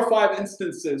 4 or 5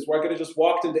 instances where I could have just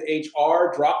walked into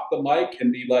HR, dropped the mic,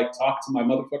 and be like, talk to my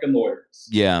motherfucking lawyers.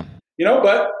 Yeah.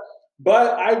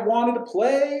 But I wanted to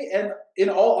play, and in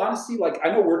all honesty, like I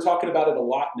know we're talking about it a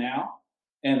lot now,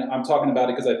 and I'm talking about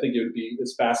it because I think it would be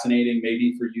as fascinating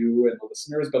maybe for you and the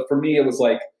listeners, but for me it was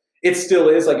like, it still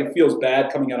is, like it feels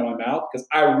bad coming out of my mouth because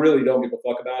I really don't give a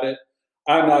fuck about it.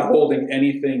 I'm not holding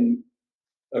anything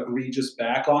egregious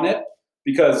back on it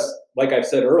because, like I've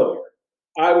said earlier,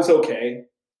 I was okay.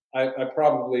 I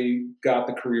probably got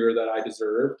the career that I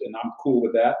deserved, and I'm cool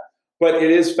with that. But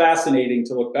it is fascinating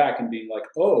to look back and be like,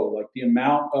 oh, like the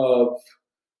amount of,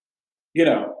 in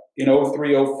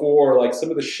 03, 04, like some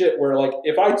of the shit where like,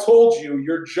 if I told you,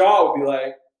 your jaw would be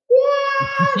like,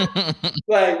 what?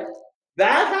 Like,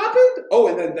 that happened? Oh,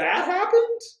 and then that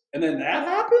happened? And then that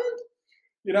happened?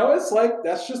 It's like,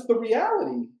 that's just the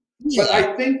reality. Yeah. But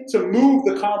I think to move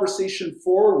the conversation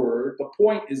forward, the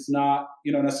point is not,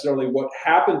 necessarily what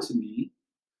happened to me,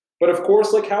 but of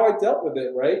course, like how I dealt with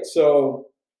it, right? So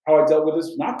how I dealt with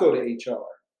this, not go to HR.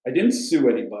 I didn't sue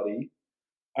anybody.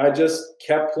 I just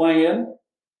kept playing,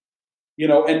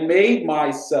 and made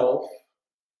myself,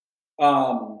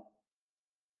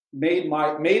 made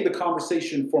the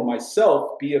conversation for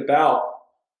myself be about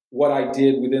what I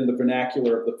did within the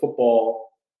vernacular of the football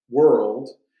world.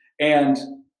 And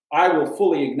I will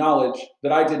fully acknowledge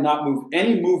that I did not move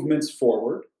any movements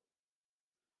forward.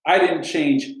 I didn't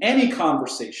change any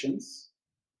conversations.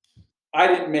 I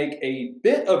didn't make a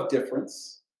bit of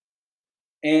difference.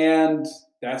 And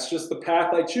that's just the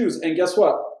path I choose. And guess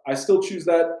what? I still choose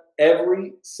that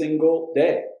every single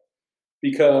day.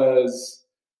 Because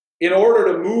in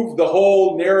order to move the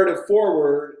whole narrative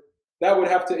forward, that would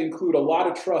have to include a lot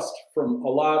of trust from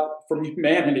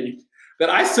humanity that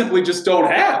I simply just don't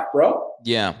have, bro.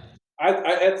 Yeah.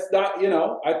 It's not,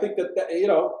 I think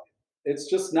that, it's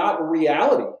just not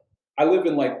reality. I live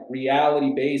in like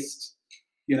reality-based,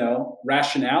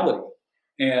 rationality.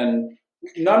 And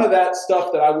none of that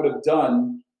stuff that I would have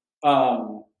done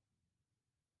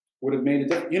would have made a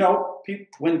difference.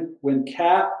 When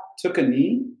Kat took a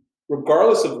knee,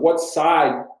 regardless of what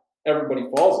side everybody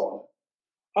falls on,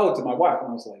 I looked at my wife and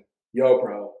I was like, yo,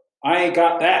 bro, I ain't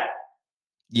got that.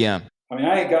 Yeah.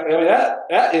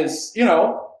 That is,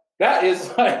 that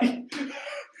is like,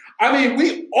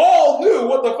 we all knew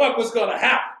what the fuck was going to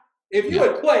happen. If you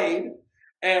had played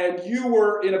and you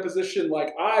were in a position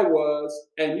like I was,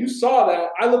 and you saw that,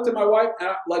 I looked at my wife, and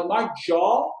like my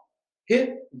jaw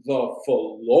hit the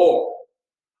floor.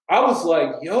 I was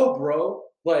like, yo, bro,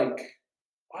 like,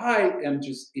 I am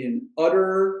just in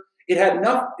utter,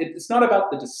 it's not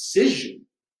about the decision.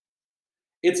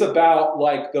 It's about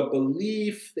like the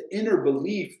belief, the inner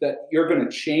belief that you're going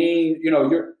to change,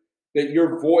 that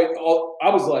your voice, I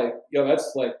was like, yo,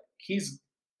 that's like,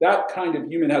 that kind of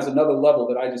human has another level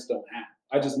that I just don't have.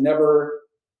 I just never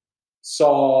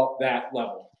saw that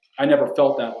level. I never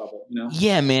felt that level,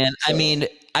 Yeah, man. So, I mean,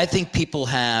 I think people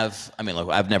have. I mean, look,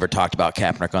 I've never talked about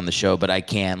Kaepernick on the show, but I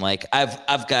can. Like,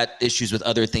 I've got issues with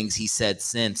other things he said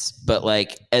since. But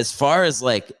like, as far as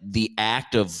like the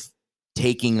act of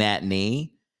taking that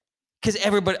knee, because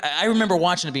I remember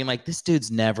watching it being like, this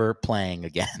dude's never playing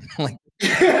again. Like,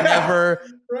 never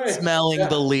smelling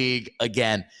the league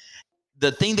again.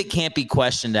 The thing that can't be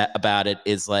questioned about it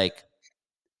is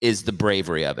the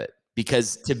bravery of it.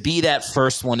 Because to be that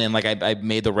first one in, like I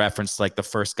made the reference to like the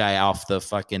first guy off the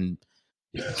fucking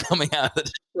coming out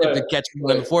of the catching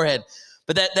in the forehead.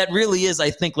 But that really is,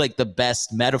 I think, like the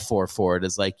best metaphor for it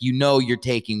is like, you're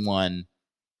taking one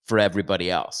for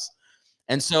everybody else.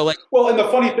 And so like, well, and the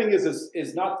funny thing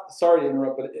is not, sorry to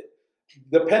interrupt, but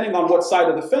depending on what side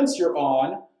of the fence you're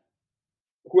on,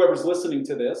 whoever's listening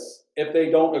to this, if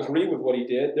they don't agree with what he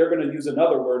did, they're going to use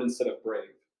another word instead of brave.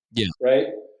 Yeah. Right.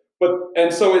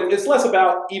 And so it's less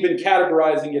about even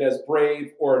categorizing it as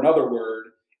brave or another word.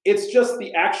 It's just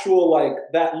the actual, like,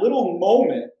 that little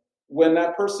moment when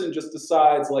that person just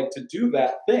decides like to do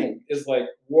that thing is like,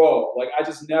 whoa, like I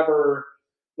just never,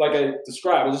 like I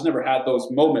described, I just never had those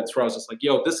moments where I was just like,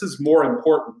 yo, this is more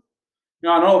important.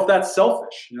 I don't know if that's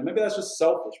selfish. Maybe that's just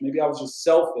selfish. Maybe I was just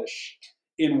selfish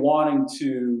in wanting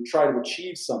to try to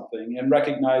achieve something and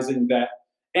recognizing that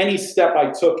any step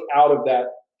I took out of that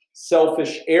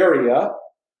selfish area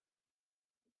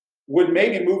would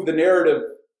maybe move the narrative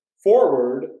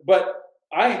forward, but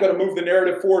I ain't going to move the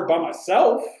narrative forward by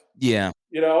myself. Yeah.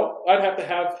 I'd have to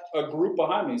have a group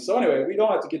behind me. So anyway, we don't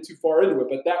have to get too far into it,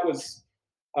 but that was,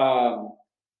 I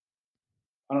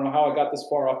don't know how I got this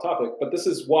far off topic, but this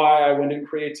is why I went in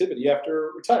creativity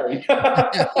after retiring.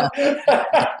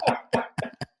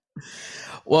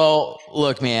 Well,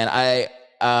 look, man, I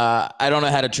don't know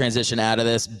how to transition out of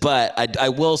this, but I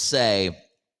will say,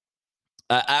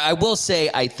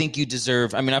 I think you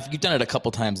deserve. I mean, you've done it a couple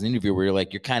times in the interview where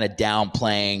you're kind of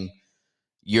downplaying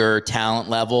your talent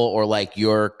level or like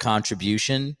your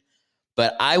contribution.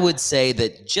 But I would say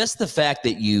that just the fact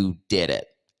that you did it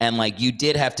and like you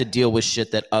did have to deal with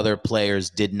shit that other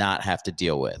players did not have to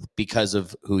deal with because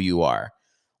of who you are.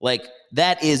 Like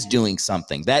that is doing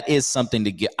something. That is something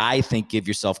to give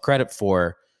yourself credit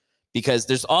for. Because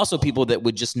there's also people that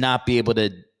would just not be able to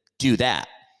do that.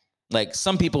 Like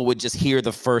some people would just hear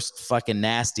the first fucking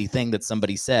nasty thing that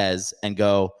somebody says and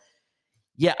go,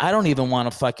 yeah, I don't even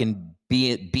want to fucking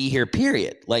be here,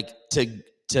 period. Like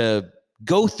to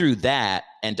go through that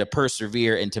and to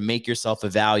persevere and to make yourself a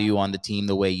value on the team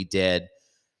the way you did,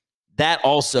 that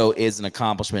also is an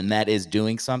accomplishment and that is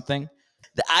doing something.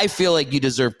 I feel like you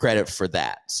deserve credit for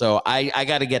that. So I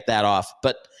got to get that off.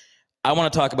 But I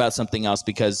want to talk about something else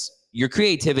because your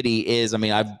creativity is,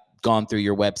 I've gone through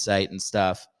your website and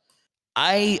stuff.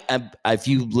 If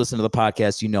you listen to the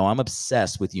podcast, I'm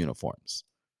obsessed with uniforms.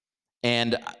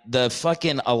 And the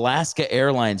fucking Alaska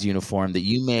Airlines uniform that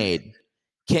you made,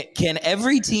 can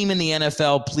every team in the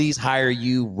NFL please hire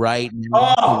you right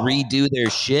now to redo their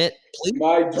shit? Please?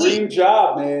 My dream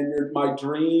job, man. You're my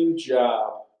dream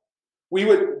job.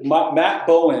 Matt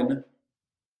Bowen,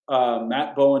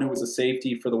 who was a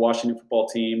safety for the Washington football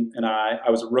team, and I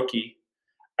was a rookie.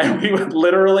 And we would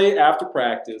literally, after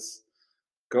practice,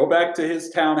 go back to his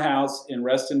townhouse in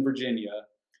Reston, Virginia,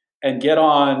 and get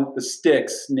on the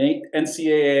sticks,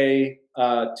 NCAA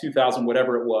 2000,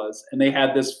 whatever it was. And they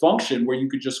had this function where you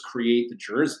could just create the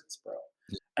jerseys, bro.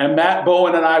 And Matt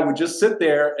Bowen and I would just sit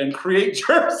there and create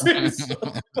jerseys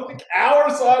like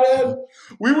hours on end.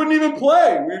 We wouldn't even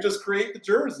play. We would just create the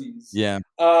jerseys. Yeah.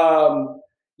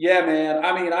 Yeah, man.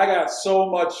 I have so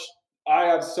much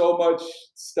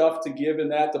stuff to give in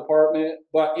that department.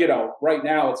 But, right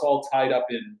now it's all tied up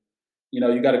in,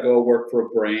 you got to go work for a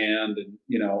brand and,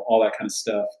 all that kind of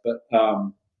stuff. But,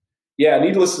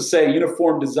 needless to say,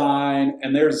 uniform design,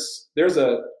 and there's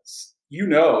a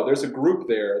group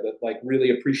there that like really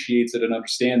appreciates it and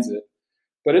understands it.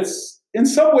 But it's, in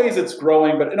some ways it's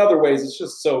growing, but in other ways it's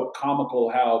just so comical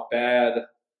how bad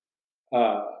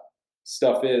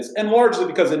stuff is. And largely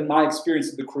because in my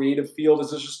experience of the creative field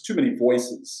is there's just too many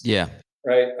voices. Yeah.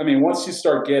 Right. Once you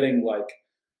start getting like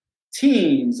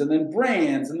teams and then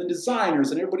brands and then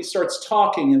designers, and everybody starts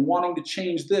talking and wanting to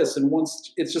change this. And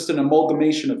once it's just an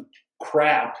amalgamation of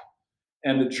crap,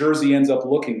 and the jersey ends up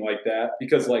looking like that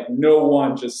because like no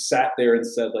one just sat there and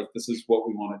said like, this is what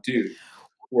we want to do.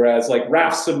 Whereas like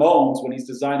Raf Simons, when he's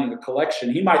designing a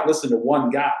collection, he might listen to one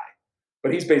guy,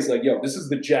 but he's basically like, yo, this is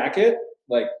the jacket,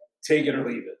 like take it or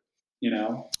leave it, you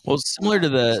know? Well, similar to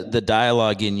the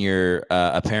dialogue in your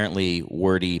apparently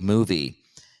wordy movie,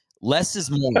 less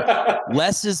is more.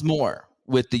 Less is more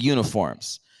with the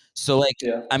uniforms. So like,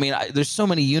 I mean, there's so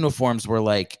many uniforms where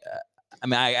like, I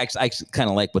mean, I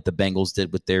kind of like what the Bengals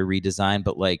did with their redesign,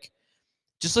 but like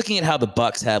just looking at how the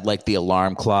Bucks had like the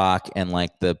alarm clock and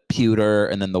like the pewter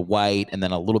and then the white and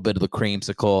then a little bit of the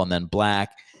creamsicle and then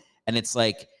black. And it's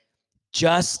like,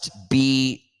 just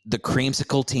be the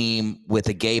creamsicle team with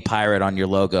a gay pirate on your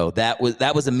logo. That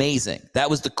was amazing. That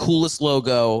was the coolest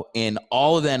logo in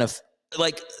all of NFL.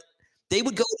 Like they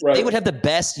would go, they would have the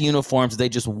best uniforms. They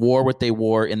just wore what they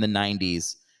wore in the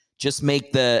 90s. Just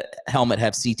make the helmet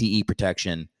have CTE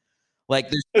protection.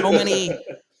 Like there's so many.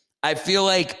 I feel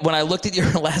like when I looked at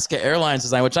your Alaska Airlines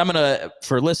design, which I'm going to,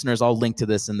 for listeners, I'll link to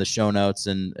this in the show notes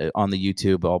and on the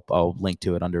YouTube, I'll link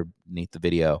to it underneath the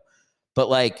video. But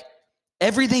like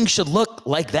everything should look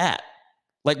like that.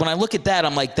 Like when I look at that,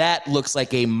 I'm like, that looks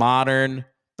like a modern,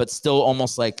 but still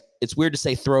almost like, it's weird to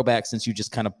say throwback since you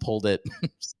just kind of pulled it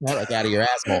like out of your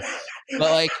asshole.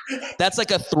 But like, that's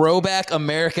like a throwback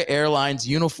America Airlines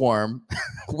uniform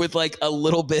with like a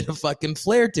little bit of fucking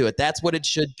flair to it. That's what it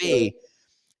should be.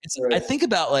 I think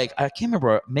about like, I can't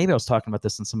remember, maybe I was talking about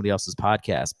this on somebody else's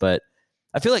podcast, but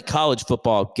I feel like college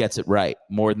football gets it right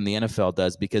more than the NFL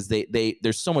does because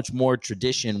there's so much more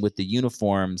tradition with the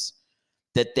uniforms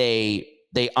that they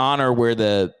honor where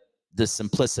the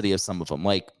simplicity of some of them,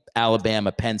 like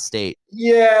Alabama, Penn State.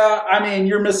 Yeah, I mean,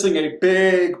 you're missing a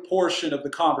big portion of the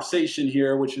conversation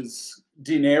here, which is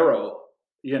dinero.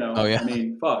 You know, oh, yeah. I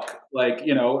mean, fuck. Like,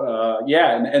 you know,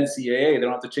 in the NCAA, they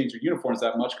don't have to change their uniforms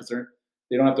that much because they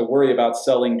don't have to worry about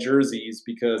selling jerseys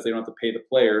because they don't have to pay the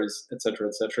players, et cetera,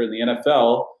 et cetera. In the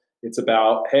NFL, it's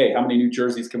about, hey, how many new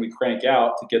jerseys can we crank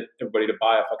out to get everybody to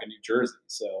buy a fucking new jersey?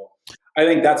 So I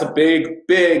think that's a big,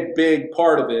 big, big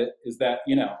part of it is that,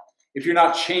 you know, if you're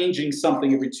not changing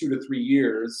something every 2 to 3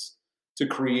 years to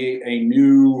create a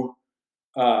new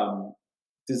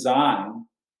design,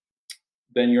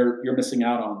 then you're missing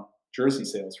out on jersey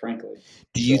sales, frankly.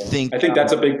 Do you think? I think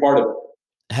that's a big part of it.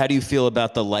 How do you feel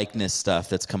about the likeness stuff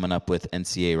that's coming up with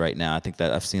NCAA right now? I think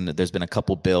that I've seen that there's been a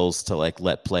couple bills to like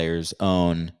let players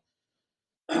own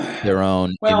their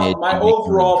own image. Here's my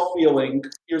overall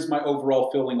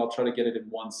feeling. I'll try to get it in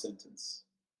one sentence.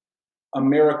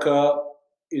 America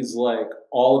is like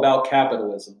all about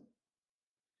capitalism,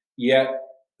 yet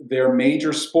their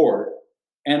major sport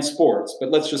and sports,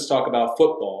 but let's just talk about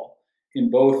football,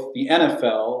 in both the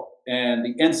NFL and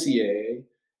the NCAA,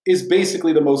 is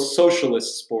basically the most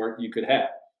socialist sport you could have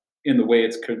in the way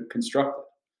it's constructed.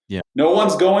 Yeah. No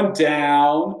one's going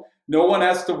down. No one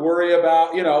has to worry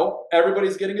about, you know,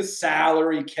 everybody's getting a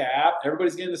salary cap.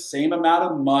 Everybody's getting the same amount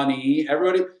of money.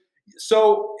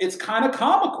 So it's kind of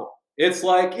comical. It's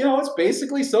like, you know, it's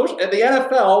basically social. At the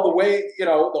NFL, the way, you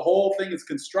know, the whole thing is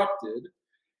constructed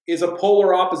is a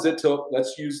polar opposite to,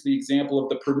 let's use the example of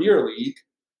the Premier League.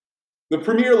 The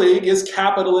Premier League is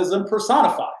capitalism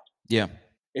personified. Yeah.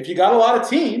 If you got a lot of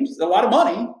teams, a lot of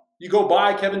money, you go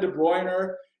buy Kevin De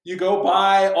Bruyne, you go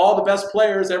buy all the best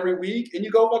players every week, and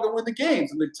you go fucking win the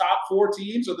games. And the top 4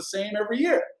 teams are the same every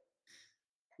year.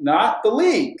 Not the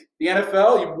league. The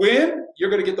NFL, you win, you're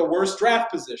going to get the worst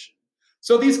draft position.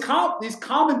 So these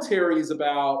commentaries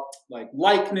about like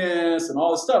likeness and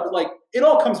all this stuff, like it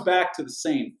all comes back to the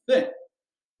same thing,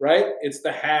 right? It's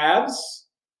the haves,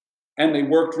 and they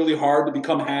worked really hard to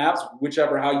become haves,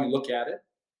 whichever how you look at it.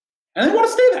 And they want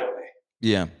to stay that way.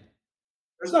 Yeah.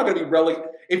 There's not going to be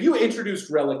if you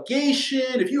introduce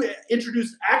relegation, if you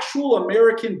introduce actual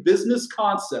American business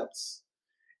concepts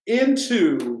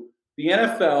into the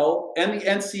NFL and the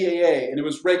NCAA, and it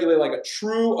was regulated like a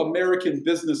true American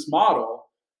business model,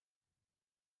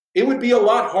 it would be a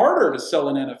lot harder to sell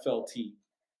an NFL team.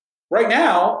 Right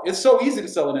now, it's so easy to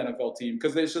sell an NFL team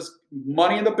because there's just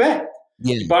money in the bank.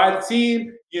 Yeah. You buy the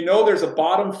team, you know there's a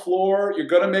bottom floor. You're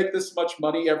going to make this much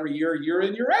money every year in,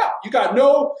 year out.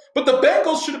 But the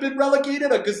Bengals should have been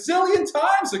relegated a gazillion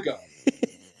times ago,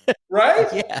 right?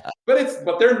 Yeah.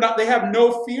 But they're not. They have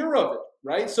no fear of it,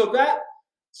 right? So that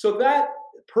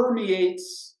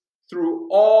permeates through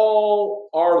all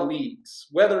our leagues.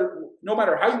 No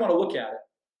matter how you want to look at it,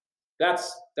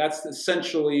 that's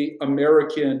essentially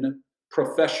American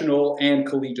professional and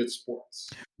collegiate sports,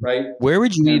 right? Where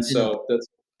would you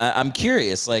I'm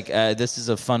curious. Like, this is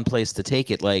a fun place to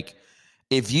take it. Like,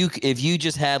 if you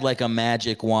just had like a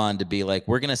magic wand to be like,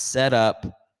 we're gonna set up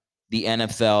the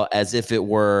NFL as if it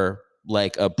were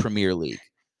like a Premier League.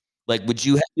 Like, would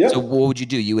you? So, what would you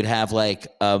do? You would have like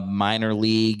a minor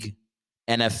league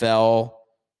NFL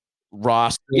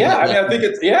roster. Yeah, I mean,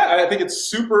 I think it's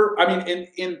super. I mean,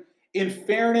 in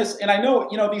fairness, and I know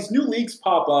these new leagues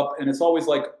pop up, and it's always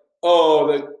like,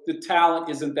 oh, the talent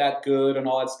isn't that good and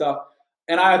all that stuff,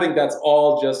 and I think that's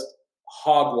all just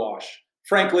hogwash.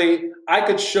 Frankly, I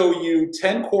could show you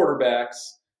 10 quarterbacks,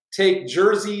 take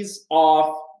jerseys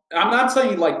off. I'm not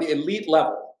saying like the elite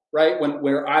level, right?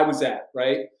 Where I was at,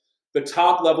 right? The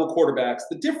top level quarterbacks.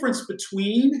 The difference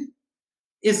between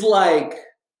is like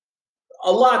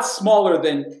a lot smaller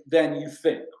than you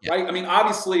think, right? I mean,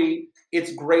 obviously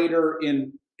it's greater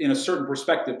in a certain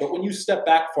perspective, but when you step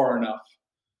back far enough,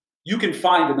 you can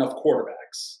find enough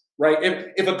quarterbacks, right?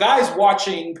 If a guy's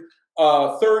watching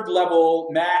a third level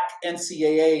MAC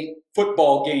NCAA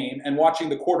football game and watching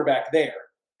the quarterback there,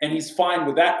 and he's fine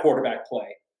with that quarterback play,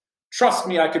 trust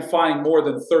me, I could find more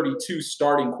than 32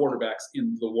 starting quarterbacks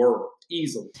in the world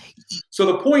easily. So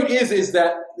the point is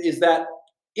that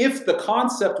if the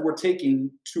concept were taking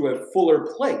to a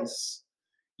fuller place,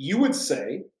 you would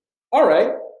say, all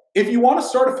right, if you want to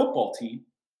start a football team,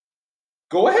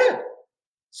 go ahead,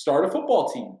 start a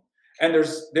football team. And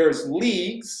there's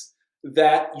leagues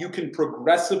that you can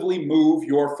progressively move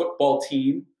your football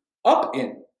team up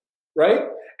in, right?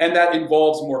 And that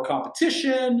involves more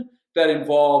competition, that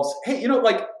involves, hey,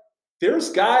 like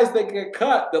there's guys that get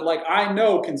cut that like I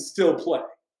know can still play.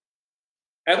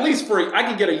 At least I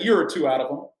can get a year or two out of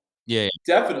them. Yeah,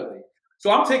 definitely.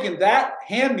 So I'm taking that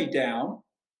hand-me-down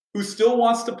who still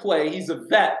wants to play. He's a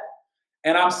vet.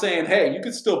 And I'm saying, hey, you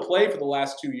could still play for the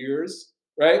last 2 years,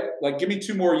 right? Like, give me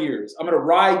 2 more years. I'm going to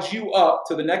ride you up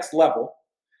to the next level.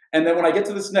 And then when I get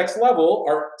to this next level,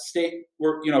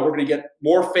 we're going to get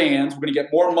more fans. We're going to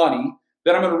get more money.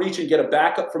 Then I'm going to reach and get a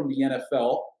backup from the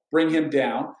NFL, bring him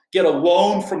down, get a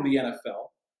loan from the NFL,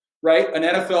 right? An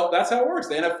NFL, that's how it works.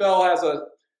 The NFL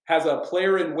has a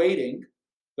player in waiting,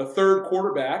 the third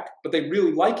quarterback, but they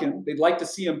really like him. They'd like to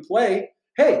see him play.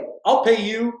 Hey, I'll pay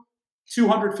you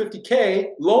 $250K,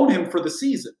 loan him for the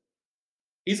season.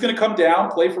 He's going to come down,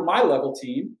 play for my level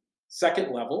team,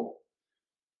 second level.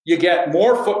 You get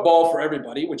more football for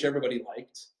everybody, which everybody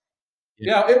liked.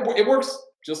 Yeah, it works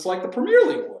just like the Premier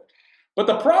League would. But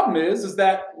the problem is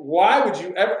that why would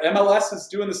you ever? MLS is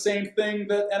doing the same thing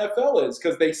that NFL is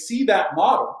because they see that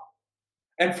model.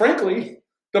 And frankly,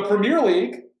 the Premier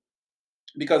League,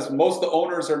 because most of the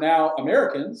owners are now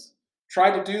Americans,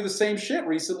 tried to do the same shit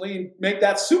recently and make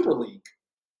that Super League.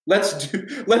 Let's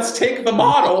take the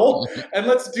model and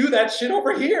let's do that shit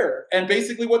over here. And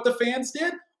basically what the fans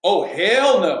did, oh,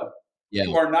 hell no. Yeah.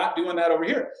 You are not doing that over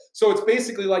here. So it's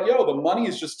basically like, yo, the money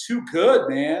is just too good,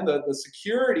 man. The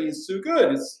security is too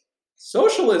good. It's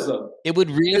socialism.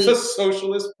 It's a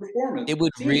socialist performance. It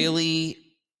would really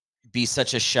be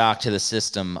such a shock to the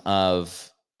system of,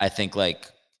 I think, like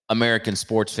American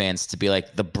sports fans to be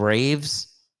like, the Braves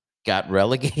got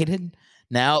relegated.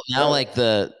 Now like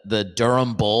the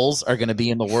Durham Bulls are going to be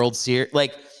in the World Series.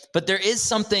 Like, but there is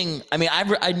something, I mean,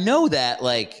 I know that,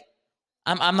 like,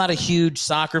 I'm not a huge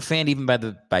soccer fan, even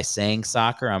by saying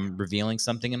soccer, I'm revealing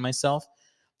something in myself.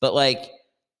 But like,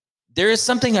 there is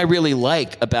something I really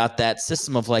like about that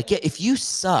system of like, yeah, if you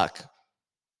suck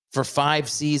for 5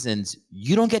 seasons,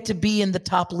 you don't get to be in the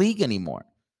top league anymore.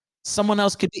 Someone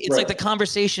else could be. It's like the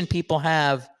conversation people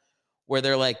have where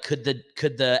they're like, could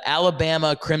the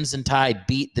Alabama Crimson Tide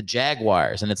beat the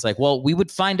Jaguars? And it's like, well, we would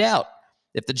find out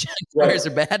if the Jaguars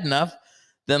are bad enough.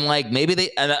 Then like maybe they,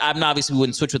 and I'm obviously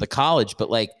wouldn't switch with a college, but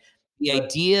like the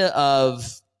idea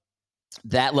of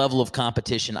that level of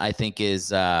competition, I think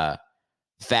is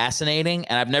fascinating.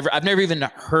 And I've never even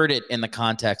heard it in the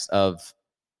context of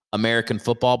American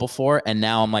football before. And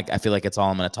now I'm like, I feel like it's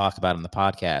all I'm going to talk about in the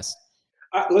podcast.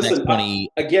 Listen,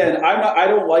 again, I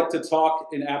don't like to talk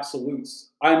in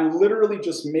absolutes. I'm literally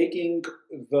just making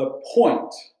the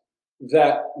point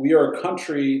that we are a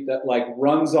country that like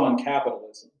runs on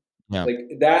capitalism. Yeah.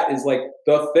 Like that is like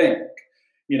the thing,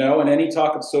 and any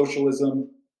talk of socialism,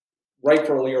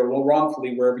 rightfully or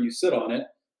wrongfully, wherever you sit on it,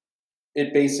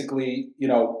 it basically,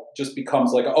 just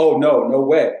becomes like, oh, no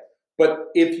way. But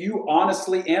if you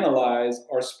honestly analyze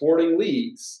our sporting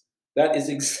leagues, that is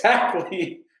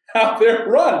exactly how they're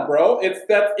run, bro.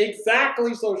 That's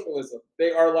exactly socialism.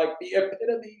 They are like the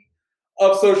epitome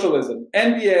of socialism.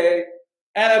 NBA,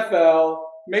 NFL,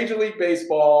 Major League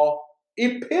Baseball,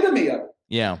 epitome of it.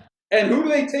 Yeah. And who do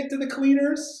they take to the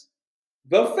cleaners?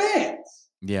 The fans.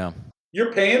 Yeah.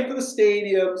 You're paying for the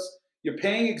stadiums. You're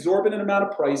paying exorbitant amount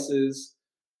of prices.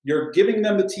 You're giving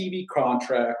them the TV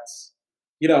contracts.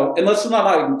 And let's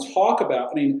not even talk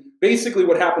about. I mean, basically,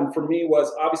 what happened for me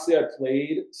was obviously I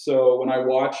played. So when I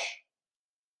watch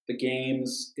the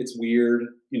games, it's weird.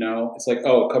 It's like,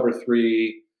 oh, cover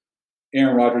 3.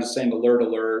 Aaron Rodgers is saying alert,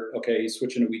 alert. Okay, he's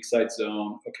switching to weak side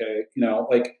zone. Okay,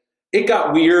 like it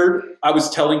got weird. I was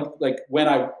telling like when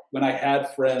I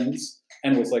had friends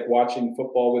and was like watching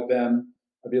football with them,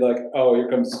 I'd be like, oh, here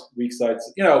comes weak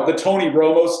sides. The Tony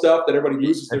Romo stuff that everybody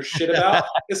loses their shit about.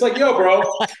 It's like, yo, bro,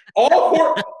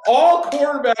 all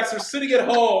quarterbacks are sitting at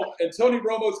home and Tony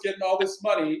Romo's getting all this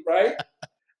money, right?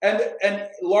 And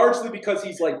largely because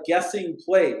he's like guessing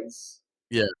plays.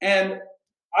 Yeah. And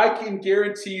I can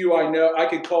guarantee you, I know I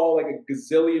could call like a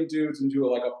gazillion dudes and do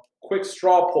like a quick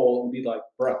straw poll and be like,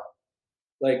 bro,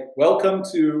 like, welcome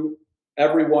to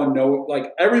everyone know,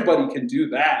 like everybody can do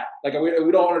that. Like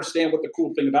we don't understand what the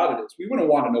cool thing about it is. We wouldn't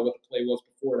want to know what the play was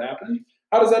before it happened.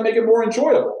 How does that make it more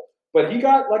enjoyable? But he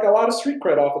got like a lot of street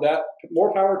cred off of that.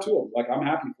 More power to him. Like I'm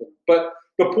happy for him. But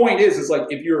the point is like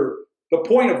the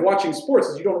point of watching sports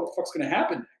is you don't know what the fuck's going to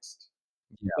happen next.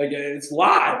 Yeah. Like it's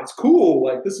live. It's cool.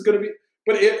 Like this is going to be.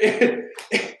 But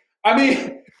I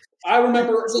mean, I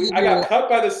remember I got cut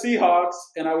by the Seahawks,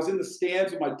 and I was in the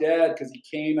stands with my dad because he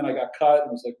came and I got cut, and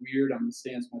it was like weird. I'm in the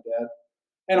stands with my dad.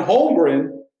 And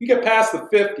Holmgren, you get past the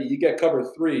 50, you get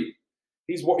cover 3.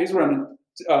 He's running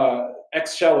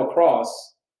X shell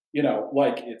across,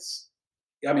 like it's.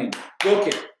 I mean, book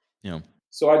it. Yeah.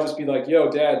 So I just be like, yo,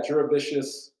 Dad,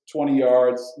 Jurabicious, 20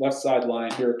 yards, left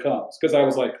sideline, here it comes. Because I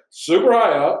was like super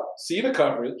high up, see the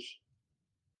coverage.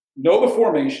 Know the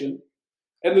formation,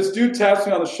 and this dude taps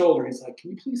me on the shoulder. He's like,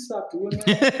 "Can you please stop doing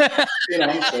that?" I'm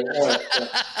like, all right,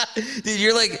 yeah. Dude,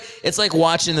 you're like, it's like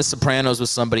watching The Sopranos with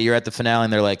somebody. You're at the finale,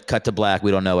 and they're like, "Cut to black.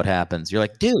 We don't know what happens." You're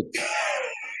like, "Dude,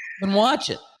 then watch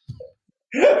it."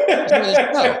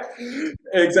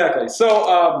 Exactly.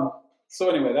 So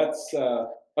anyway, that's I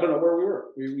don't know where we were.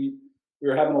 We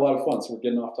were having a lot of fun, so we're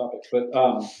getting off topic, but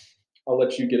I'll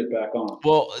let you get it back on.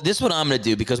 Well, this is what I'm going to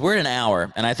do because we're at an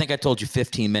hour, and I think I told you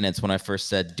 15 minutes when I first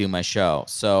said do my show.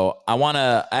 So I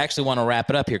actually want to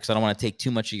wrap it up here because I don't want to take too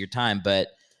much of your time. But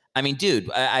I mean, dude,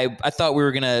 I thought we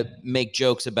were going to make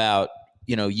jokes about,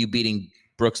 you beating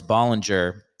Brooks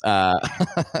Bollinger.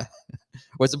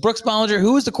 Was it Brooks Bollinger?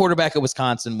 Who was the quarterback at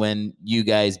Wisconsin when you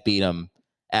guys beat him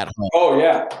at home? Oh,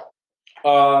 yeah.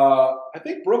 I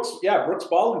think Brooks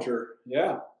Bollinger.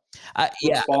 Yeah.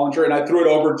 Brooks Bollinger, and I threw it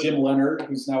over Jim Leonard,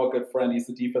 who's now a good friend. He's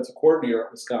the defensive coordinator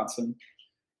at Wisconsin,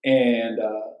 and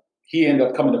he ended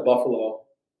up coming to Buffalo,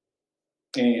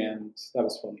 and that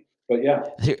was funny. But yeah,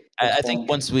 I think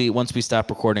once we stop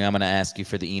recording, I'm going to ask you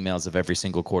for the emails of every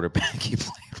single quarterback you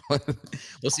played with.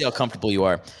 We'll see how comfortable you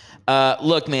are.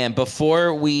 Look, man,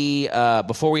 before we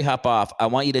hop off, I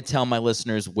want you to tell my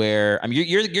listeners where. I mean,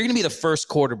 you're going to be the first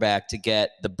quarterback to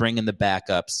get the Bring in the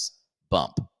Backups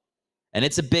bump. And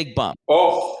it's a big bump.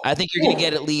 Oh, I think you're going to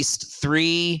get at least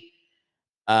 3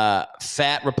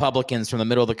 fat Republicans from the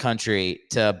middle of the country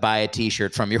to buy a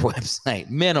T-shirt from your website,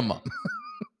 minimum.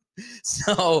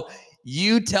 So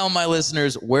you tell my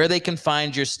listeners where they can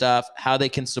find your stuff, how they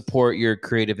can support your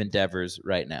creative endeavors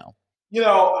right now.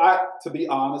 To be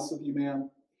honest with you, man,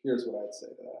 here's what I'd say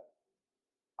to that.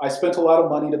 I spent a lot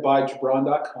of money to buy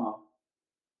Jabron.com.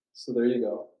 So there you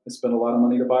go. I spent a lot of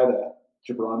money to buy that.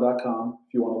 Jabron.com,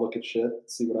 if you want to look at shit,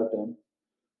 see what I've done.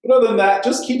 But other than that,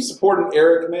 just keep supporting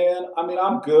Eric, man. I mean,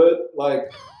 I'm good.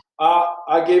 Like,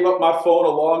 I gave up my phone a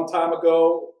long time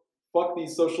ago. Fuck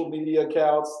these social media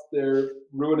accounts. They're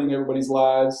ruining everybody's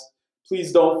lives.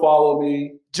 Please don't follow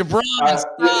me. Jabron,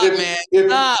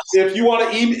 if you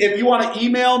want to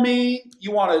email me,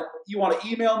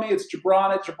 it's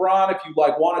Jabron. If you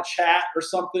like want to chat or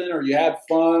something, or you had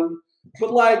fun.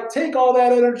 But like, take all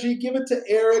that energy, give it to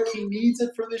Eric. He needs it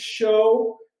for this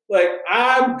show. Like,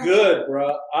 I'm good,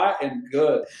 bro. I am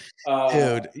good,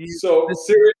 dude. So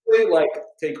seriously, like,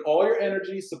 take all your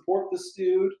energy, support this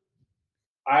dude.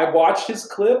 I watched his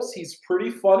clips. He's pretty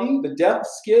funny. The death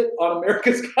skit on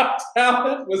America's Got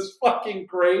Talent was fucking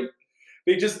great.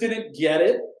 They just didn't get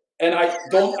it, and I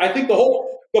think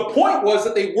the point was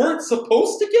that they weren't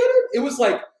supposed to get it.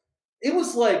 It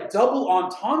was like double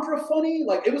entendre funny.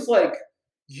 Like, it was like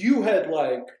you had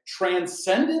like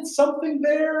transcended something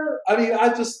there. I mean,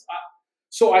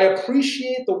 so I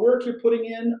appreciate the work you're putting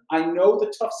in. I know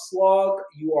the tough slog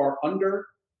you are under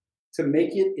to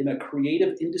make it in a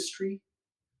creative industry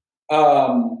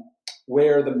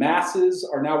where the masses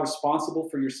are now responsible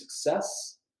for your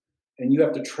success, and you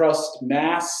have to trust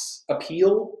mass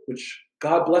appeal, which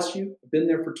God bless you. I've been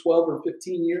there for 12 or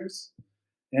 15 years.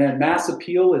 and mass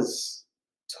appeal is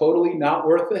totally not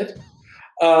worth it.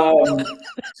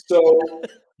 So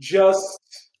just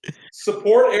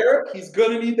support Eric. He's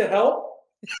gonna need the help.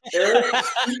 Eric,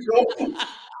 keep going.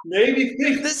 Maybe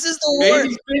think. This is the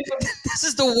worst. This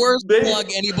is the worst plug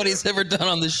anybody's ever done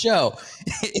on the show.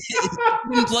 You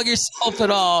didn't plug yourself at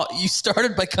all. You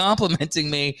started by complimenting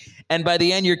me, and by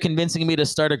the end, you're convincing me to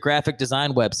start a graphic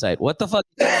design website. What the fuck?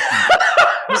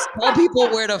 Just tell people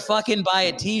where to fucking buy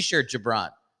a T-shirt, Jabron.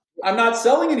 I'm not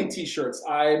selling any T-shirts.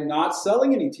 I'm not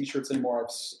selling any T-shirts anymore.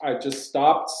 I just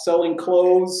stopped selling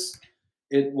clothes.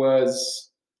 It was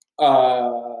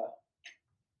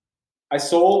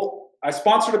I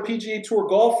sponsored a PGA Tour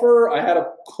golfer. I had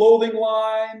a clothing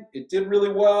line. It did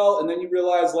really well. And then you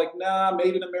realize, like, nah,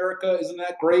 made in America isn't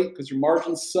that great because your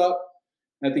margins suck.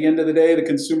 At the end of the day, the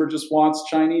consumer just wants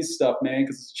Chinese stuff, man,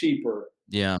 because it's cheaper.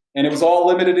 Yeah. And it was all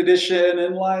limited edition.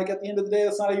 And, like, at the end of the day,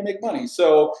 that's not how you make money.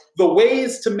 So the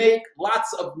ways to make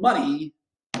lots of money,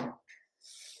 I'm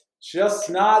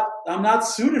not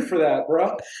suited for that,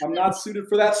 bro. I'm not suited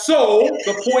for that. So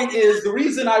the point is, the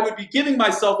reason I would be giving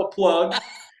myself a plug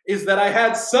is that I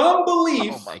had some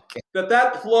belief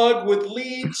that plug would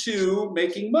lead to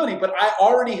making money. But I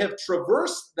already have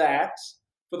traversed that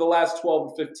for the last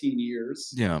 12 to 15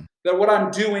 years. Yeah. That what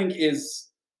I'm doing is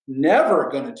never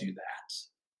going to do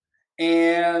that.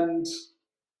 And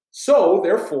so,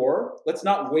 therefore, let's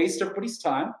not waste everybody's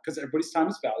time, because everybody's time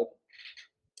is valuable.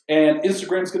 And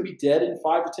Instagram's going to be dead in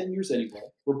 5 to 10 years anyway.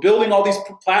 We're building all these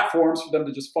platforms for them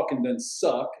to just fucking then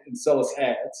suck and sell us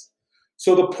ads.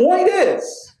 So the point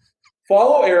is,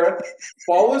 follow Eric,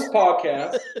 follow his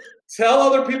podcast, tell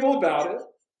other people about it.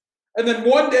 And then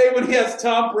one day when he has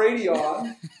Tom Brady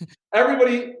on,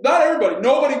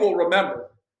 nobody will remember.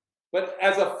 But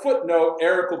as a footnote,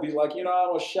 Eric will be like, I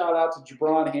want to shout out to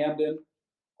Jabron Hamden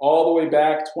all the way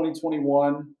back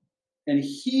 2021. And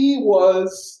he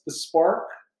was the spark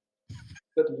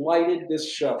that lighted this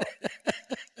show.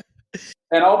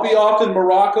 And I'll be off in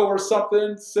Morocco or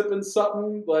something, sipping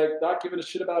something, like not giving a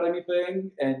shit about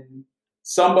anything. And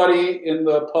somebody in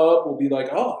the pub will be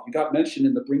like, oh, you got mentioned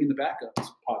in the Bringing the Backups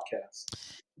podcast.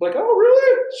 Like, oh,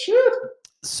 really? Shit.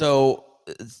 So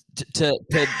to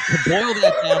boil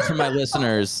that down for my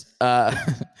listeners,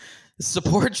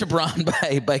 support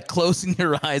Jabron by closing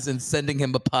your eyes and sending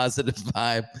him a positive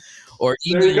vibe, or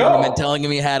emailing him and telling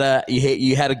him you had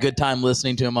a good time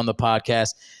listening to him on the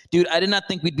podcast. Dude, I did not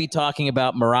think we'd be talking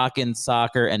about Moroccan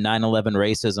soccer and 9/11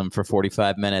 racism for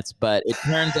 45 minutes, but it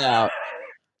turns out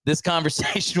this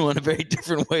conversation went a very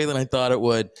different way than I thought it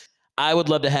would. I would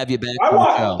love to have you back.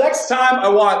 Next time, I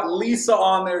want Lisa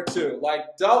on there too. Like,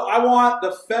 I want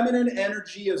the feminine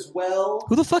energy as well.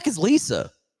 Who the fuck is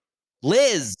Lisa?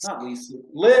 Liz. Not Lisa.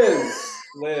 Liz,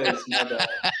 my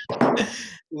bad.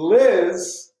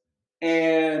 Liz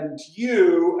and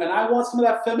you, and I want some of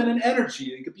that feminine energy.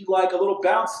 It could be like a little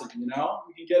bouncing, We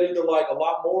can get into like a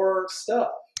lot more stuff.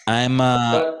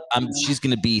 She's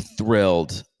going to be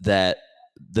thrilled that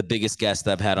the biggest guest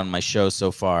that I've had on my show so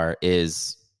far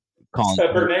is calling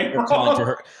for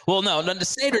her. Well, no, to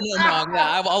say her name wrong.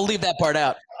 Yeah, I'll leave that part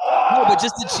out. No, but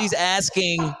just that she's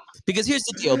asking. Because here's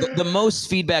the deal. The most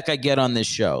feedback I get on this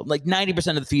show, like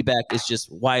 90% of the feedback is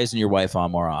just, why isn't your wife on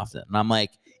more often? And I'm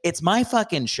like, it's my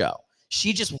fucking show.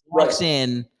 She just walks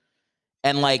in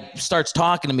and like starts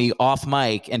talking to me off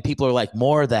mic, and people are like,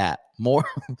 more of that, more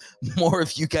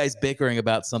of you guys bickering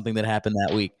about something that happened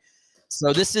that week.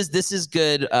 So this is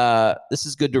good. This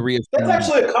is good to reaffirm. That's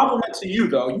actually a compliment to you,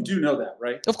 though. You do know that,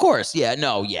 right? Of course. Yeah.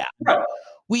 No. Yeah. Right.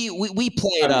 We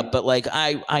play it up, but like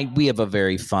we have a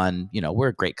very fun, we're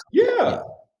a great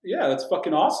couple. Yeah, that's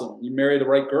fucking awesome. You married the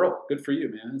right girl. Good for you,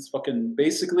 man. It's fucking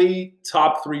basically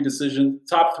top three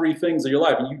things of your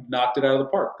life, and you knocked it out of the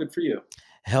park. Good for you.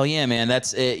 Hell yeah, man.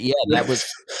 That's it. Yeah,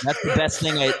 that's the best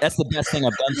thing. That's the best thing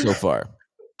I've done so far.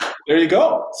 There you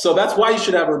go. So that's why you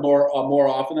should have her more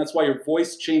often. That's why your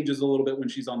voice changes a little bit when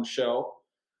she's on the show.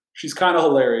 She's kind of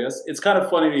hilarious. It's kind of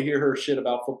funny to hear her shit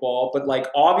about football. But, like,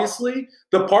 obviously,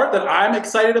 the part that I'm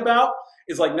excited about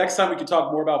is, like, next time we can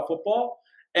talk more about football.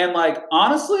 And, like,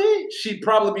 honestly, she'd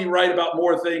probably be right about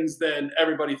more things than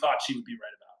everybody thought she would be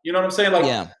right about. You know what I'm saying?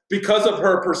 Like, because of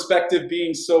her perspective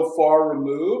being so far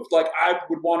removed, like, I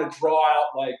would want to draw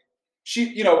out, like,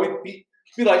 we'd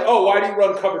be like, oh, why do you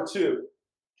run cover 2?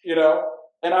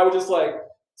 And I would just, like,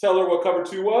 tell her what cover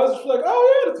 2 was. She'd be like,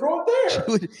 oh, yeah, to throw it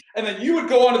there. And then you would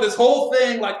go on to this whole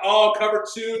thing like, oh, cover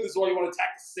 2, this is why you want to attack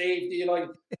the safety. And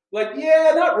like,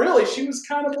 yeah, not really. She was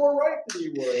kind of more right than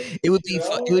you were. It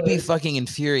would be fucking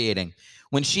infuriating.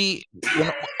 When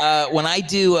I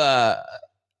do,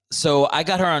 so I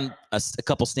got her on a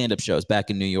couple stand-up shows back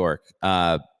in New York.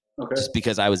 just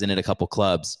because I was in it a couple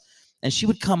clubs. And she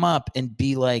would come up and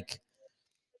be like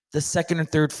the second or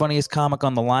third funniest comic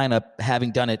on the lineup,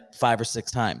 having done it 5 or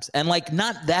 6 times. And like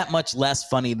not that much less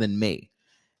funny than me.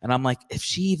 And I'm like, if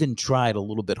she even tried a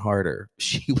little bit harder,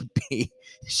 she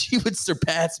would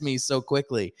surpass me so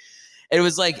quickly. It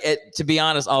was like, to be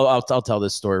honest, I'll tell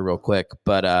this story real quick,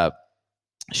 but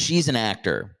she's an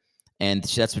actor, and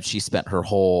that's what she spent her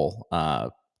whole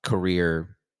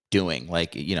career doing.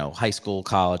 Like, you know, high school,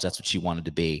 college, that's what she wanted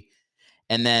to be.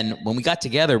 And then when we got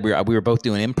together, we were both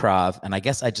doing improv, and I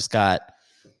guess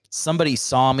somebody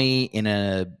saw me in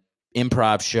a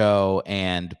improv show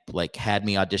and like had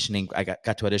me auditioning. I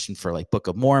got to audition for like Book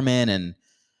of Mormon and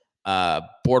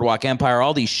Boardwalk Empire,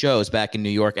 all these shows back in New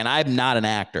York. And I'm not an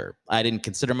actor. I didn't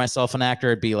consider myself an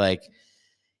actor. I'd be like,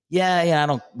 yeah, I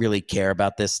don't really care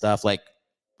about this stuff. Like,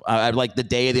 I'd like the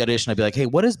day of the audition, I'd be like, hey,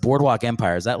 what is Boardwalk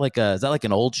Empire? Is that like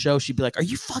an old show? She'd be like, are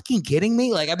you fucking kidding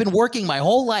me? Like, I've been working my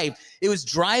whole life. It was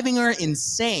driving her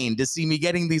insane to see me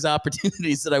getting these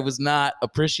opportunities that I was not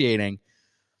appreciating.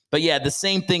 But yeah, the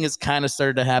same thing has kind of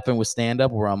started to happen with stand-up,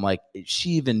 where I'm like, if she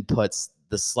even puts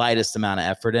the slightest amount of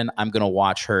effort in, I'm going to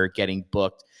watch her getting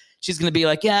booked. She's going to be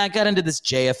like, yeah, I got into this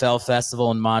JFL festival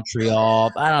in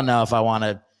Montreal. I don't know if I want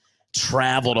to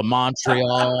travel to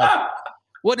Montreal.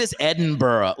 What is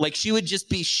Edinburgh? Like, she would just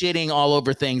be shitting all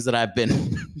over things that I've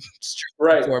been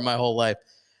right for my whole life.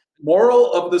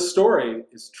 Moral of the story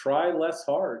is try less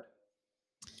hard.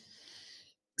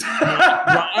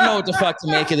 I don't know what the fuck to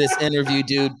make of this interview,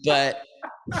 dude, but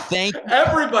thank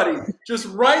everybody, just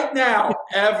right now,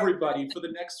 everybody, for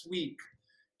the next week,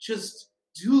 just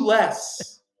do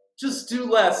less. Just do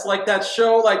less. Like that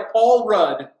show, like Paul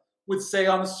Rudd would say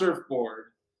on the surfboard,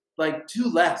 like, do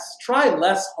less. Try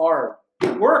less hard.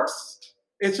 It works.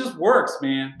 It just works,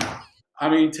 man. I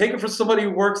mean, take it from somebody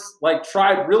who works, like,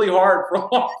 tried really hard for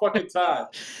a long fucking time. All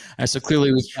right, so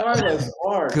clearly we've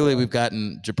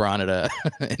gotten Gibran in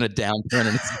a downturn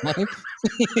in his life.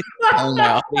 Telling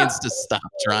my audience to stop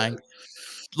trying.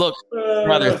 Look,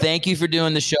 brother, thank you for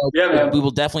doing the show. Yeah, man. We will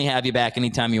definitely have you back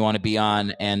anytime you want to be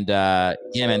on. And yeah,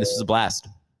 man, this was a blast.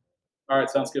 All right,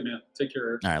 sounds good, man. Take care,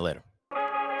 Eric. All right, later.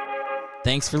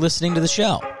 Thanks for listening to the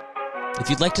show. If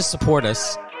you'd like to support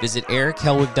us, visit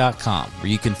erichellwig.com,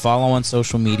 where you can follow on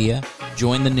social media,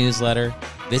 join the newsletter,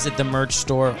 visit the merch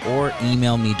store, or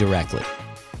email me directly.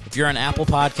 If you're on Apple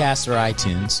Podcasts or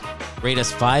iTunes, rate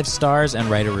us 5 stars and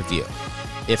write a review.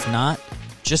 If not,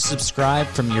 just subscribe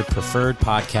from your preferred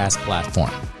podcast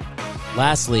platform.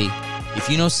 Lastly, if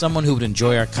you know someone who would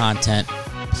enjoy our content,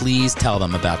 please tell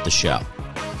them about the show.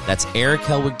 That's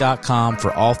erichellwig.com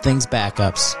for all things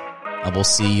backups, and we'll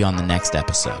see you on the next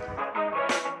episode.